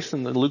this case,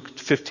 in the Luke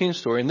 15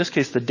 story, in this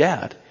case the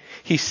dad,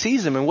 he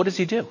sees him and what does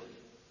he do?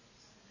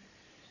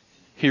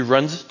 He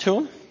runs to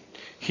him,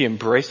 he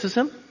embraces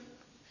him,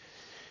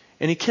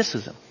 and he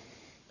kisses him.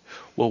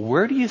 Well,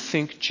 where do you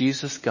think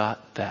Jesus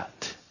got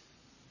that?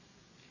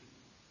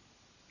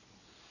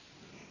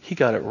 he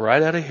got it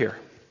right out of here.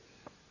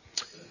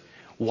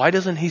 Why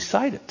doesn't he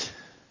cite it?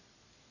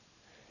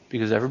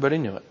 Because everybody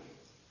knew it.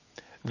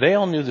 They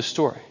all knew the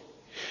story.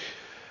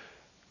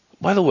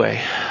 By the way,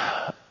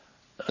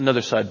 another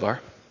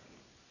sidebar.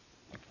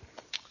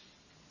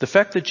 The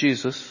fact that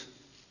Jesus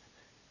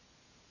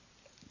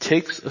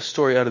takes a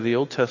story out of the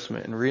Old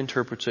Testament and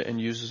reinterprets it and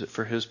uses it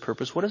for his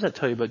purpose, what does that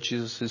tell you about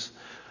Jesus'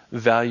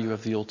 value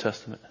of the Old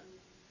Testament?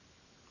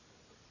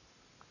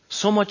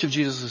 So much of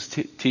Jesus'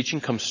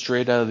 teaching comes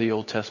straight out of the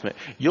Old Testament.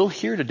 You'll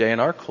hear today in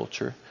our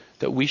culture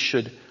that we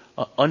should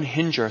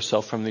unhinge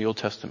ourselves from the Old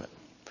Testament.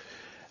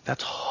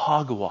 That's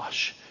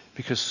hogwash,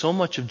 because so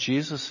much of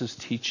Jesus'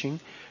 teaching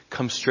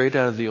comes straight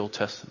out of the Old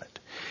Testament.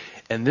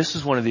 And this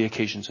is one of the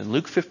occasions. In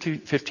Luke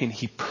 15,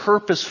 he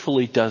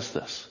purposefully does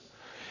this.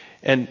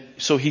 And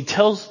so he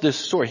tells this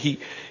story.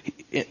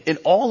 In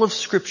all of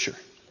Scripture,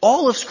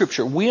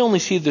 we only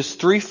see this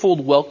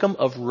threefold welcome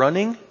of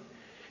running,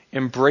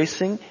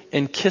 embracing,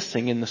 and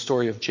kissing in the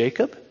story of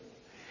Jacob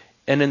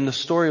and in the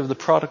story of the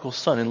prodigal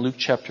son in Luke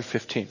chapter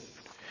 15.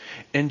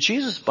 And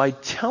Jesus, by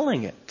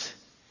telling it,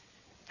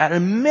 at a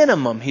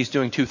minimum, he's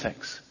doing two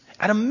things.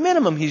 And I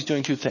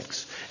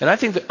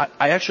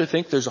actually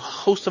think there's a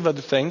host of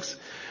other things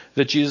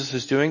that Jesus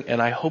is doing,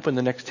 and I hope in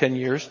the next 10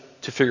 years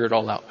to figure it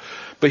all out.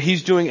 But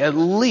he's doing at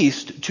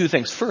least two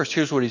things. First,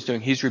 here's what he's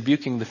doing. He's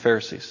rebuking the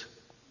Pharisees.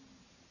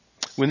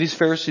 When these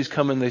Pharisees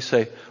come and they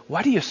say,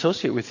 why do you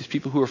associate with these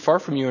people who are far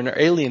from you and are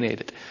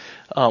alienated?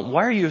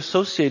 Why are you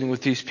associating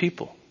with these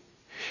people?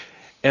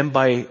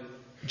 And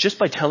just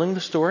by telling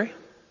the story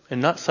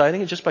and not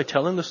citing it, just by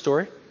telling the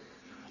story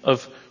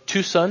of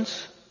two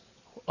sons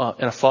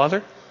and a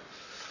father,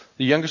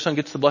 the younger son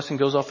gets the blessing,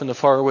 goes off in the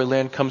faraway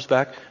land, comes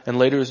back, and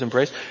later is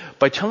embraced.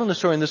 By telling the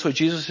story in this way,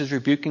 Jesus is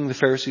rebuking the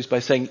Pharisees by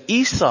saying,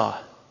 Esau,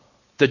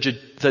 the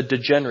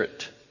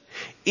degenerate,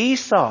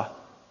 Esau,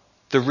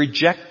 the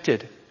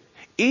rejected,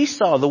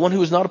 Esau, the one who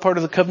was not a part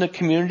of the covenant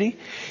community,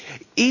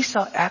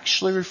 Esau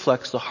actually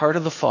reflects the heart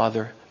of the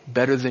Father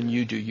better than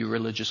you do, you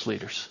religious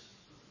leaders.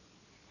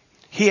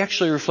 He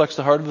actually reflects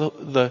the heart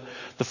of the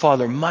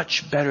Father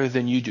much better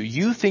than you do.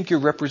 You think you're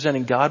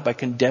representing God by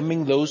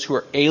condemning those who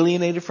are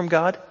alienated from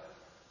God?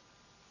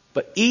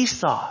 But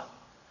Esau,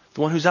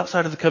 the one who's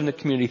outside of the covenant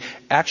community,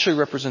 actually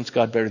represents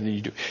God better than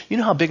you do. You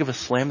know how big of a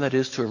slam that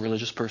is to a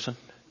religious person?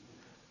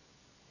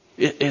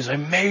 It is a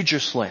major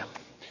slam.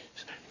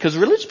 Because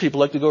religious people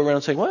like to go around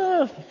and say,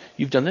 well,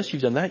 you've done this,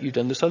 you've done that, you've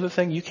done this other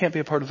thing, you can't be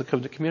a part of the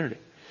covenant community.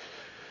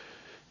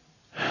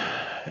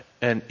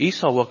 And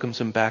Esau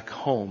welcomes him back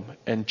home,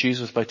 and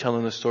Jesus, by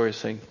telling the story, is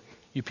saying,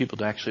 you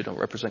people actually don't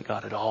represent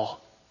God at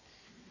all.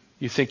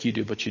 You think you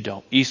do, but you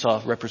don't.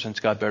 Esau represents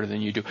God better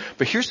than you do.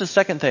 But here's the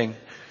second thing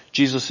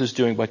Jesus is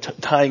doing by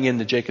tying in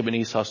the Jacob and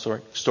Esau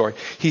story.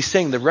 He's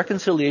saying the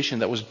reconciliation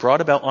that was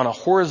brought about on a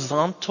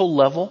horizontal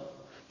level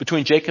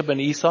between Jacob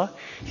and Esau,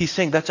 he's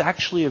saying that's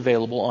actually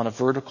available on a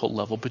vertical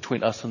level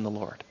between us and the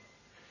Lord.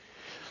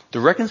 The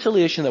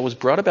reconciliation that was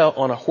brought about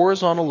on a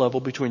horizontal level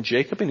between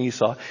Jacob and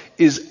Esau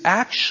is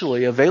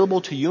actually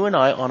available to you and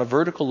I on a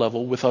vertical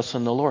level with us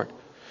and the Lord.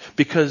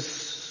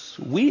 Because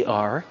we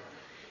are,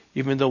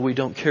 even though we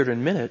don't care to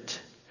admit it,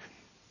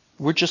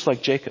 we're just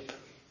like Jacob,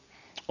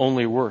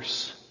 only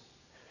worse.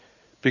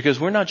 Because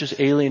we're not just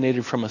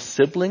alienated from a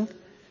sibling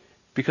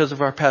because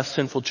of our past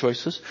sinful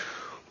choices,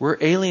 we're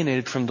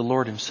alienated from the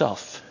Lord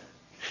himself.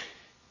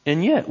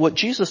 And yet, what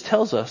Jesus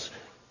tells us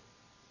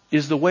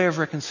is the way of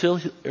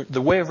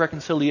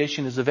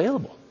reconciliation is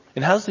available.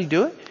 And how does he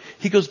do it?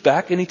 He goes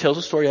back and he tells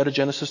a story out of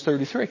Genesis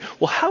 33.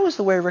 Well, how is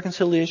the way of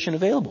reconciliation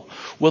available?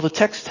 Well, the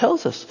text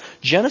tells us.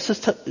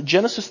 Genesis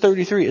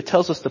 33, it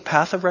tells us the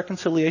path of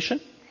reconciliation.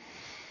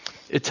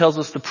 It tells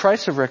us the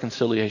price of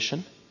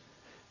reconciliation.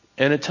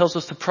 And it tells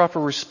us the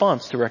proper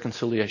response to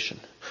reconciliation.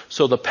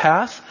 So the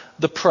path,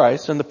 the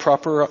price, and the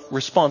proper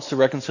response to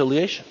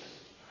reconciliation.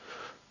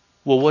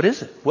 Well, what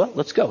is it? Well,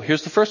 let's go.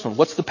 Here's the first one.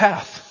 What's the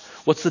path?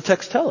 What's the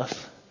text tell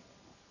us?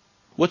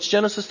 What's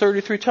Genesis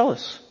 33 tell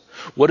us?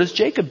 What does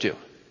Jacob do?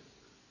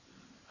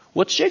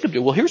 What's Jacob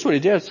do? Well, here's what he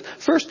does.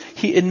 First,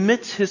 he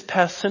admits his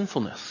past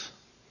sinfulness.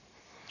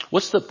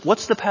 What's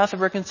the path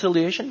of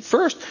reconciliation?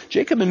 First,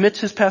 Jacob admits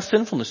his past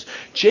sinfulness.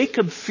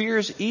 Jacob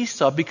fears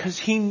Esau because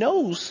he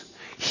knows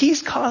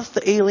he's caused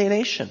the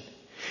alienation.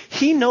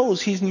 He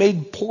knows he's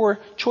made poor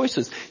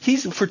choices.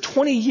 He's, for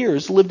 20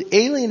 years, lived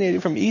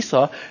alienated from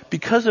Esau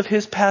because of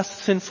his past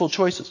sinful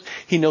choices.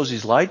 He knows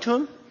he's lied to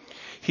him.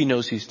 He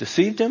knows he's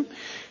deceived him.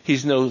 He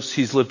knows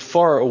he's lived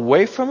far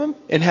away from him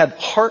and had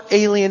heart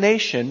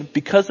alienation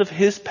because of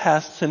his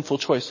past sinful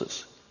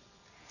choices.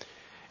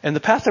 And the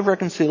path of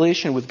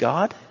reconciliation with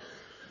God,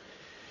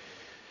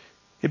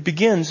 it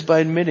begins by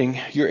admitting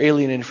you're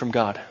alienated from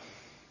God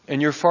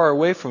and you're far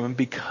away from him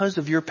because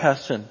of your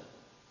past sin.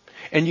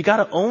 And you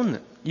gotta own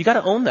it. You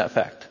gotta own that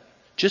fact,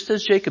 just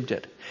as Jacob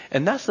did.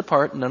 And that's the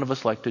part none of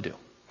us like to do.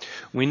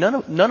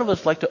 None of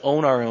us like to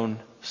own our own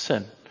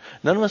sin.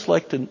 None of us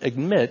like to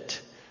admit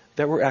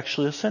that we're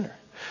actually a sinner.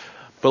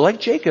 But like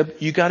Jacob,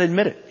 you gotta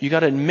admit it. You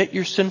gotta admit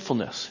your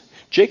sinfulness.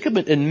 Jacob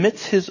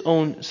admits his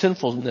own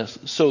sinfulness.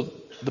 So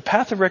the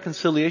path of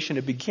reconciliation,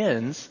 it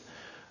begins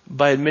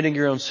by admitting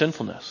your own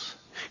sinfulness.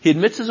 He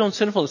admits his own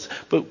sinfulness,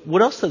 but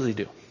what else does he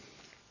do?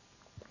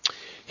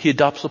 He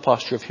adopts the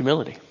posture of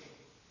humility.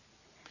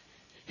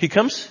 He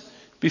comes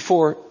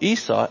before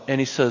Esau and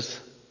he says,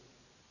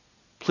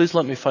 please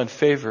let me find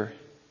favor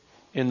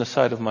in the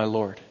sight of my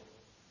Lord.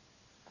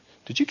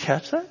 Did you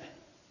catch that?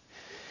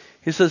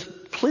 He says,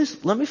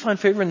 please let me find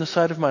favor in the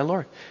sight of my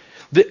Lord.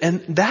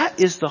 And that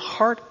is the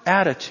heart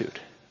attitude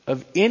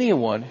of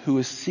anyone who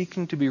is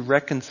seeking to be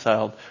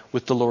reconciled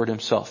with the Lord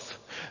himself.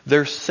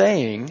 They're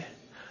saying,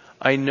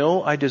 I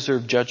know I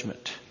deserve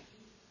judgment.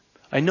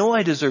 I know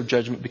I deserve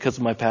judgment because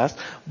of my past,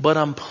 but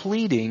I'm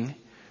pleading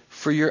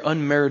for your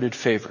unmerited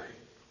favor.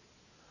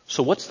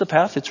 So what's the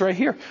path? It's right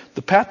here.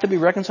 The path to be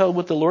reconciled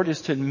with the Lord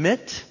is to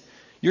admit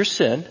your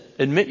sin,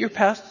 admit your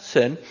past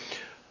sin,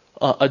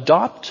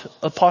 adopt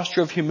a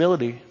posture of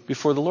humility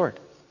before the Lord.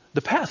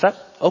 The path,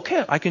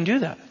 okay, I can do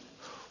that.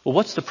 Well,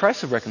 what's the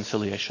price of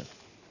reconciliation?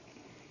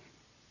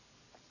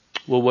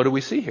 Well, what do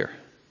we see here?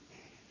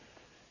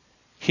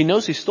 He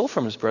knows he stole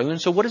from his brethren,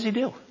 so what does he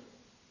do?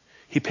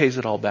 He pays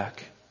it all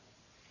back.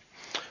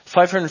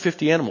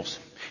 550 animals.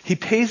 He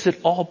pays it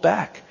all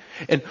back.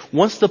 And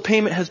once the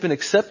payment has been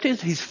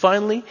accepted, he's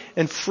finally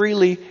and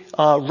freely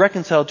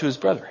reconciled to his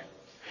brother.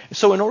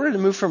 So in order to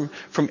move from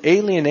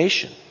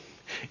alienation,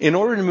 in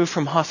order to move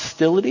from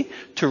hostility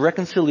to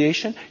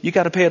reconciliation, you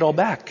got to pay it all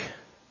back.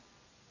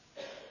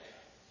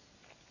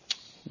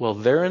 Well,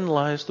 therein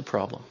lies the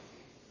problem.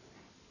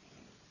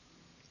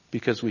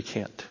 Because we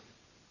can't.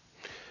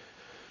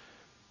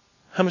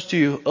 How much do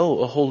you owe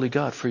a holy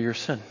God for your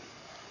sin?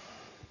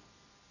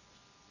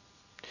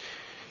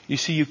 You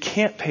see, you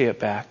can't pay it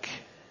back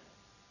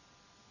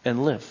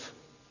and live.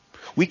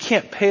 We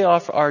can't pay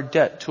off our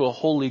debt to a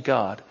holy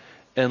God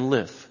and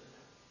live.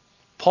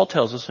 Paul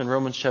tells us in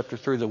Romans chapter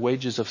 3, the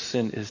wages of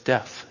sin is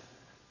death.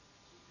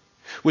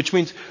 Which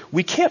means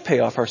we can't pay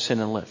off our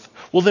sin and live.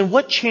 Well, then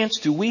what chance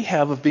do we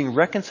have of being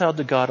reconciled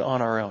to God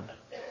on our own?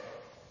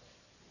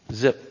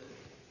 Zip.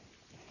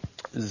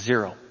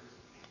 Zero.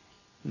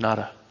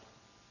 Nada.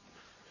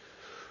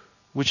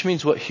 Which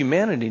means what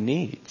humanity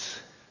needs.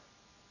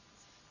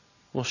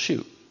 Well,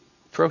 shoot.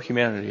 Throw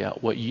humanity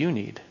out. What you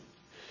need.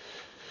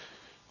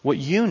 What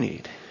you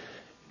need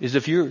is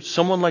if you're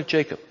someone like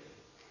Jacob,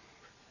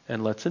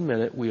 and let's admit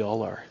it, we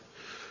all are.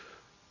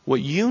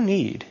 What you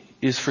need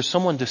is for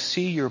someone to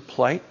see your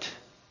plight,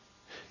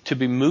 to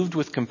be moved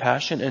with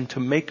compassion, and to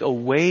make a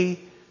way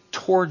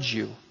towards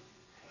you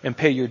and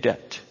pay your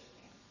debt.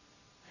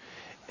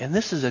 And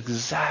this is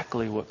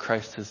exactly what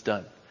Christ has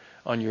done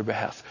on your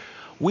behalf.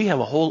 We have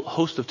a whole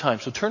host of time.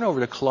 So turn over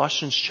to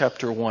Colossians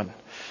chapter 1.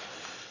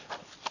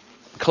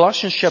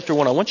 Colossians chapter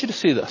 1. I want you to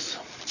see this.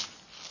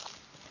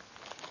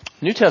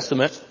 New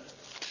Testament.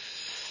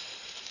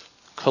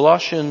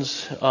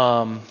 Colossians,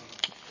 one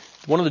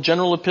of the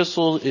general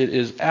epistles, it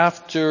is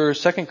after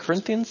 2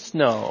 Corinthians?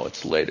 No,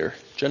 it's later.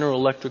 General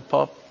Electric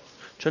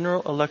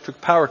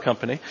Power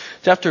Company.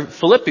 It's after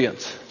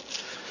Philippians.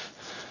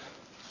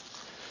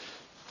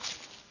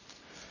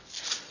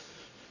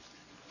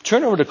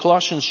 Turn over to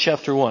Colossians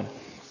chapter 1.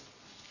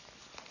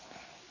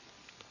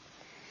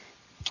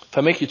 If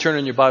I make you turn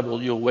in your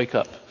Bible, you'll wake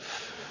up.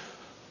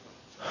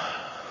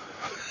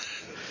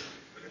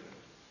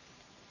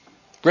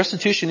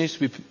 Restitution needs to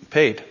be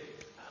paid.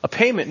 A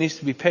payment needs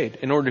to be paid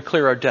in order to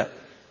clear our debt.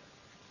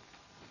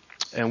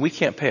 And we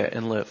can't pay it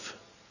and live.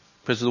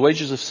 Because the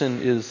wages of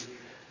sin is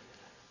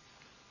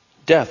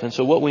death. And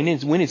so what we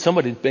need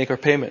somebody to make our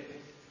payment.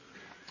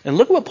 And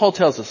look at what Paul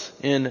tells us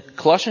in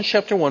Colossians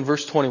chapter 1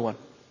 verse 21.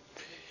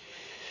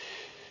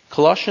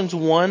 Colossians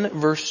 1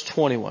 verse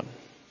 21.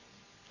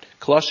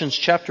 Colossians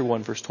chapter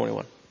 1 verse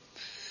 21.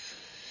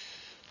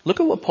 Look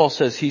at what Paul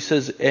says. He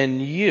says,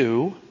 and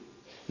you,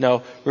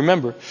 now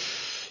remember,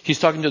 he's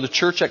talking to the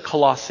church at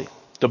Colossae,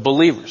 the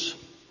believers,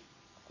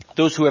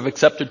 those who have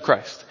accepted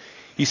Christ.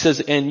 He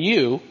says, and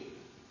you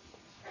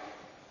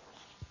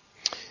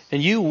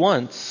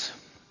once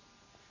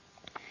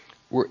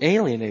were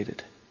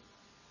alienated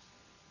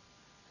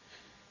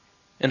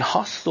and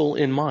hostile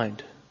in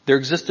mind. There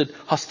existed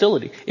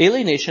hostility,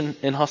 alienation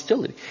and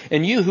hostility.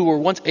 And you who were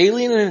once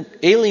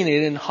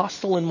alienated and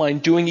hostile in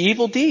mind, doing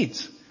evil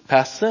deeds,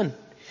 past sin.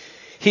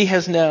 He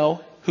has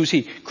now, who's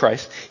he?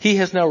 Christ. He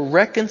has now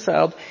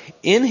reconciled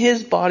in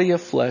his body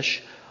of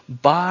flesh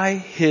by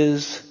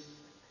his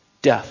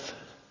death.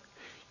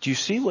 Do you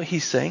see what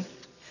he's saying?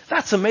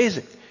 That's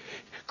amazing.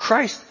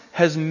 Christ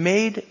has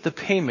made the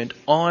payment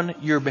on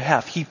your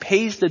behalf. He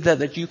pays the debt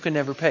that you can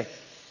never pay.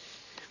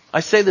 I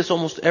say this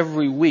almost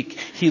every week.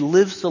 He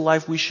lives the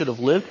life we should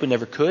have lived but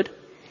never could.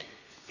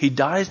 He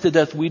dies the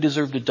death we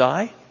deserve to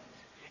die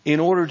in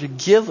order to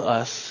give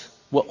us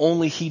what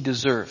only he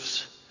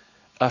deserves.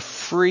 A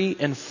free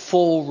and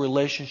full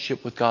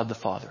relationship with God the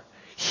Father.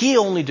 He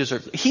only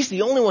deserves it. He's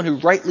the only one who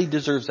rightly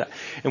deserves that.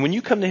 And when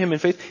you come to him in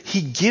faith,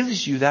 he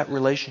gives you that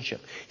relationship.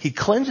 He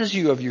cleanses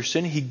you of your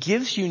sin. He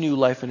gives you new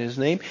life in his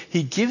name.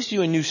 He gives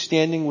you a new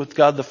standing with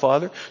God the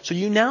Father. So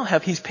you now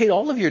have, he's paid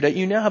all of your debt.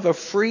 You now have a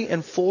free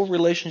and full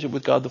relationship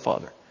with God the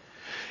Father.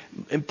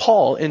 And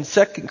Paul in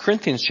 2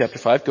 Corinthians chapter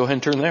 5, go ahead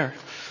and turn there.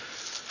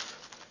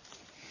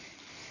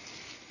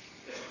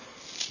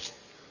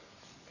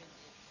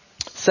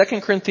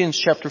 Second Corinthians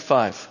chapter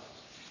 5.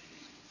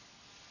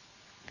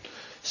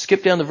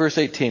 Skip down to verse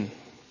 18.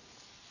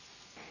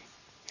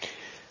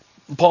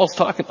 Paul's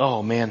talking,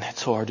 oh man,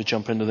 it's so hard to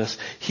jump into this.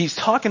 He's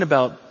talking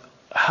about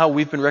how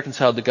we've been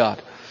reconciled to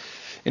God.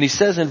 And he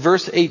says in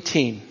verse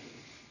 18,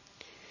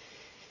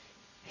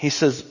 he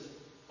says,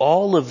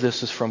 all of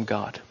this is from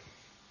God.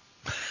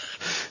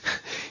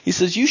 He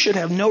says, you should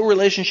have no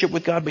relationship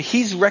with God, but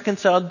He's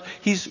reconciled,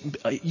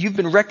 you've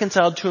been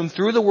reconciled to Him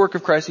through the work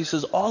of Christ. He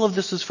says, all of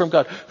this is from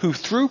God, who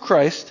through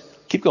Christ,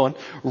 keep going,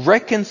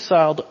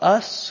 reconciled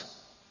us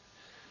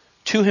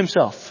to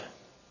Himself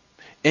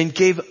and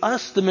gave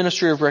us the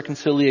ministry of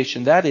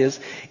reconciliation. That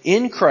is,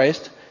 in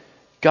Christ,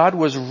 God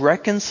was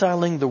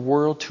reconciling the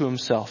world to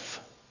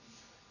Himself,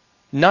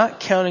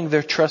 not counting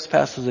their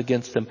trespasses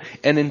against them,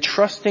 and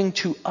entrusting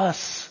to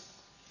us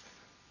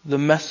the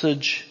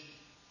message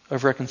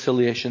of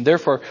reconciliation.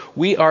 Therefore,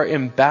 we are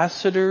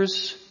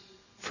ambassadors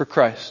for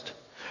Christ,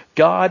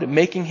 God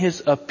making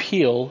His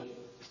appeal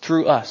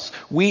through us.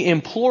 We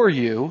implore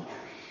you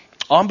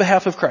on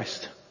behalf of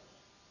Christ,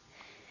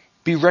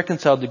 be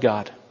reconciled to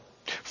God.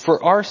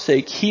 For our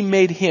sake, He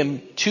made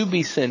Him to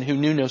be sin who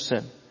knew no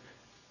sin.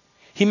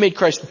 He made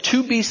Christ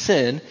to be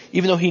sin,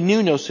 even though He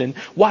knew no sin.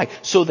 Why?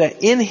 So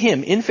that in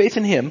Him, in faith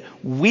in Him,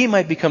 we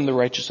might become the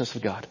righteousness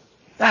of God.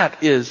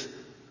 That is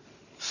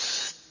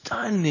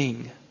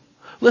stunning.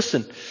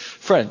 Listen,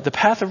 friend, the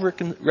path of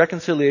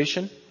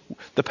reconciliation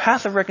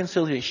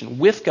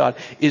with God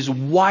is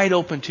wide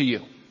open to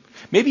you.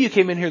 Maybe you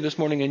came in here this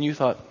morning and you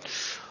thought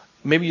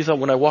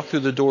when I walked through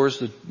the doors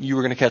that you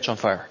were going to catch on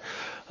fire.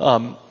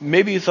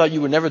 Maybe you thought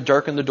you would never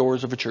darken the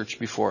doors of a church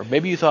before.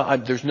 Maybe you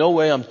thought, there's no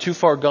way, I'm too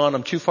far gone,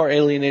 I'm too far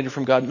alienated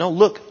from God. No,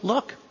 look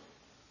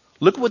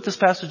at what this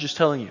passage is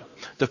telling you.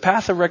 The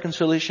path of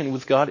reconciliation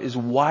with God is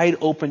wide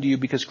open to you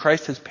because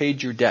Christ has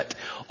paid your debt.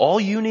 All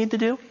you need to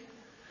do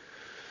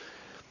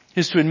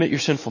is to admit your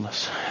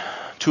sinfulness,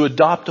 to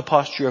adopt a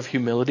posture of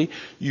humility.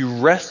 You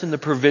rest in the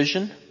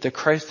provision that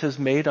Christ has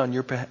made on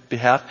your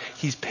behalf.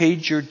 He's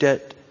paid your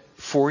debt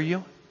for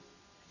you.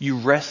 You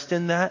rest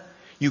in that.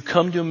 You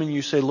come to Him and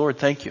you say, Lord,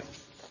 thank you.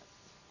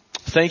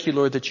 Thank you,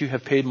 Lord, that you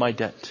have paid my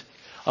debt.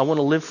 I want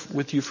to live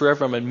with you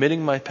forever. I'm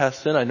admitting my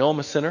past sin. I know I'm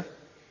a sinner.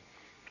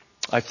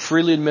 I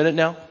freely admit it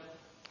now.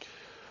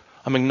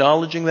 I'm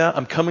acknowledging that.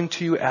 I'm coming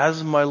to you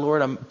as my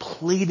Lord. I'm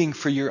pleading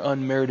for your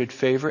unmerited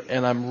favor,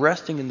 and I'm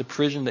resting in the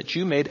provision that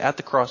you made at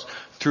the cross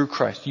through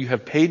Christ. You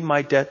have paid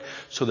my debt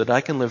so that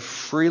I can live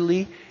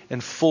freely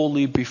and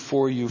fully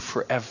before you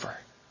forever.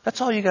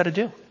 That's all you got to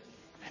do.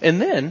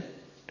 And then,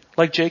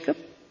 like Jacob,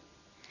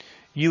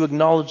 you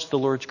acknowledge the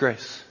Lord's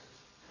grace.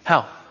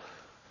 How?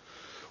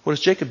 What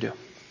does Jacob do?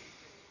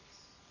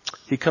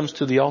 He comes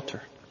to the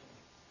altar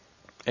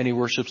and he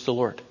worships the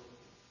Lord.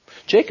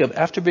 Jacob,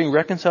 after being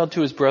reconciled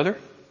to his brother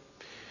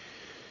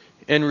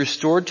and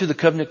restored to the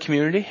covenant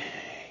community,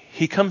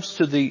 he comes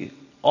to the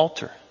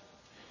altar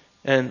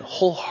and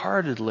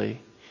wholeheartedly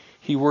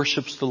he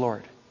worships the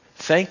Lord,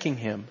 thanking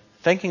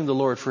the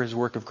Lord for His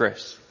work of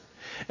grace.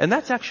 And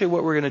that's actually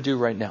what we're going to do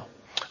right now.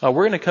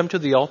 We're going to come to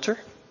the altar,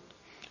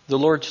 the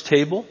Lord's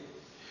table,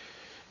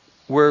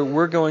 where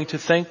we're going to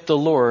thank the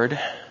Lord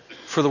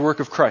for the work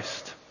of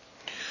Christ,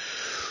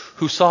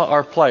 who saw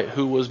our plight,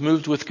 who was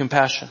moved with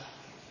compassion,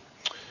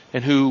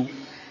 and who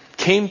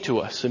came to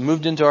us and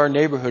moved into our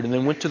neighborhood and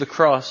then went to the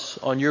cross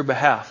on your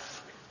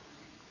behalf,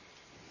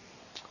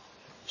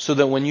 so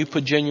that when you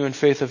put genuine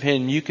faith of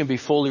Him, you can be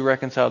fully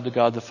reconciled to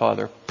God the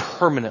Father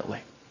permanently.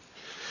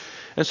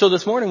 And so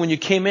this morning when you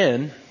came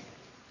in,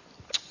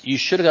 you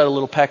should have got a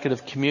little packet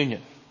of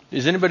communion.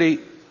 Does anybody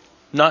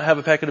not have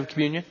a packet of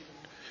communion?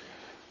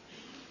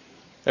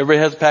 Everybody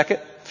has a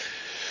packet?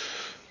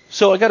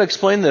 So I got to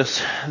explain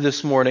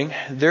this morning.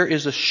 There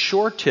is a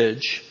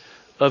shortage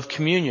of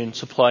communion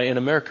supply in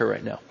America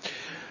right now.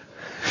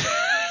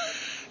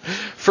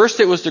 First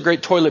it was the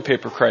great toilet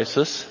paper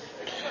crisis.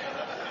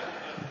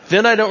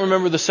 Then I don't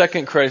remember the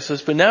second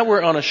crisis, but now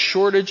we're on a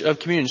shortage of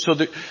communion. So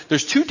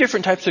there's two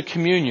different types of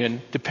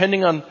communion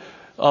depending on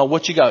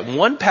what you got.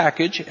 One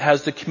package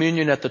has the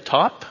communion at the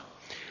top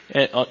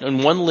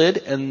and one lid,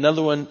 and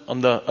another one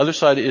on the other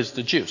side is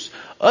the juice.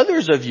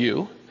 Others of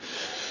you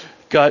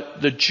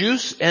got the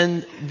juice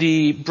and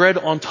the bread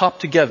on top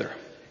together.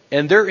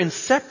 And they're in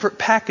separate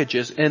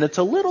packages, and it's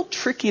a little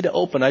tricky to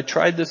open. I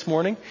tried this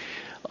morning.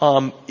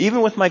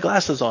 Even with my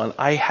glasses on,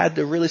 I had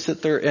to really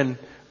sit there and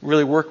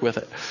really work with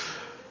it.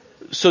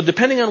 So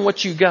depending on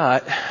what you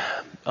got,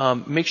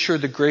 make sure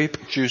the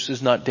grape juice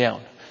is not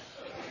down.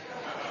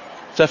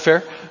 Is that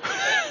fair?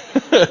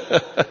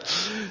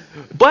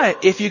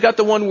 But if you got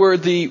the one where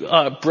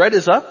the bread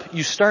is up,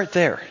 you start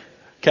there.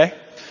 Okay?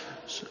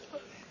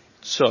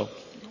 So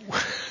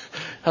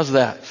how's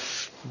that?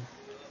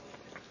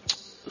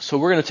 So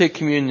we're going to take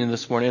communion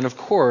this morning. And of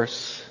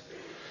course,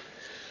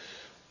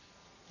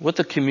 what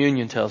the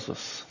communion tells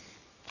us,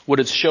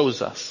 what it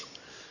shows us,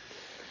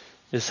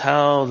 is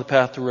how the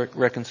path to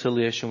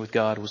reconciliation with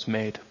God was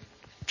made.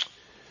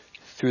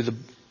 through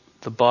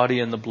the body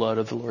and the blood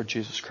of the Lord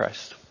Jesus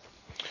Christ,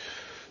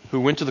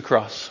 who went to the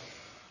cross,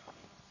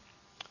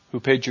 who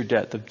paid your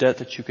debt, the debt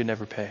that you could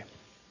never pay.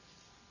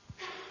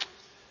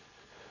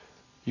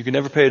 You can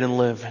never pay it and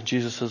live. And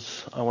Jesus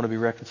says, I want to be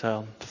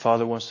reconciled. The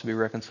Father wants to be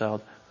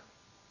reconciled.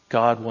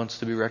 God wants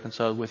to be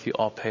reconciled with you.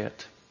 I'll pay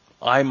it.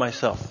 I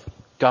myself,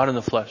 God in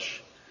the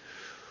flesh,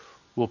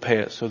 will pay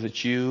it so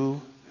that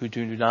you who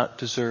do not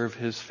deserve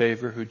His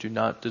favor, who do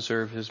not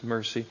deserve His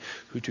mercy,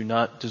 who do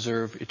not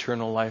deserve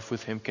eternal life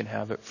with Him can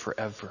have it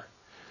forever.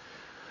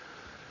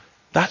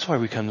 That's why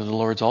we come to the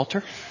Lord's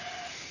altar.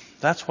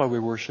 That's why we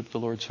worship the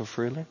Lord so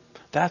freely.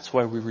 That's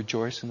why we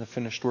rejoice in the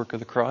finished work of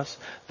the cross.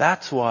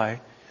 That's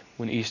why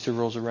when Easter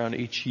rolls around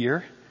each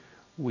year,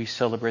 we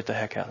celebrate the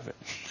heck out of it.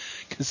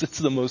 Because it's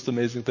the most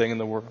amazing thing in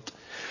the world.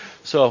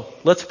 So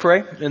let's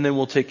pray and then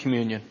we'll take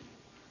communion.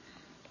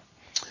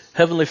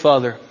 Heavenly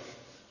Father,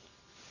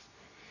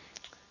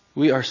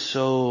 we are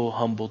so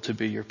humbled to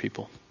be your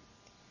people.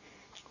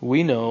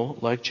 We know,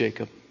 like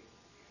Jacob,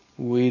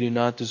 we do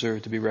not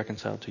deserve to be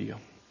reconciled to you.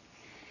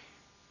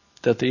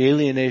 That the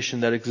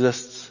alienation that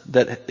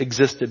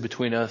existed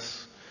between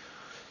us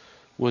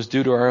was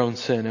due to our own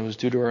sin. It was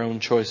due to our own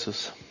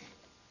choices.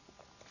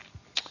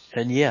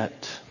 And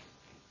yet,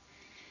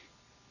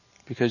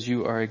 because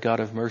you are a God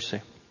of mercy,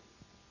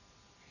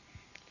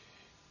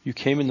 you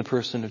came in the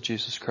person of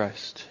Jesus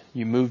Christ.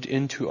 You moved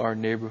into our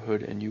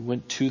neighborhood and you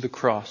went to the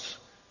cross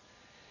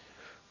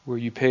where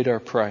you paid our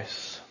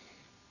price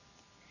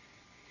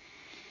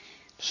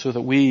so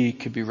that we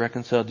could be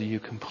reconciled to you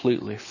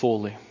completely,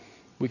 fully.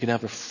 We can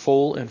have a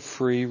full and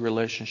free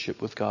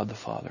relationship with God the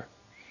Father.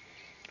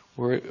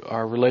 Where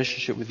our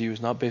relationship with you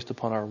is not based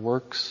upon our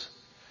works,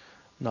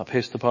 not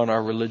based upon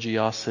our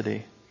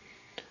religiosity,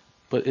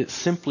 but it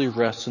simply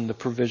rests in the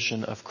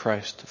provision of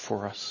Christ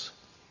for us.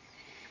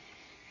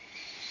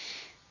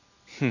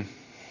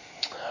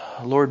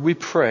 Lord, we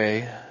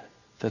pray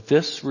that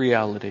this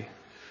reality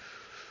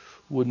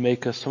would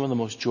make us some of the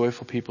most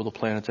joyful people the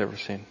planet's ever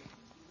seen.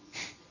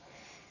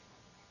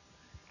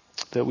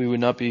 That we would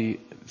not be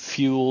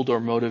fueled or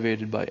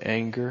motivated by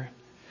anger.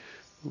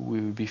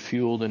 We would be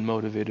fueled and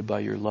motivated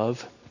by your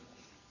love.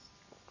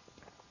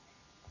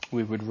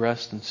 We would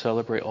rest and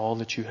celebrate all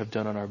that you have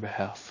done on our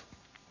behalf.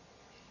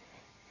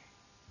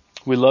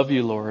 We love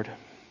you, Lord.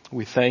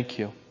 We thank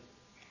you.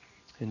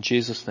 In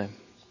Jesus' name,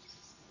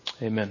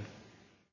 amen.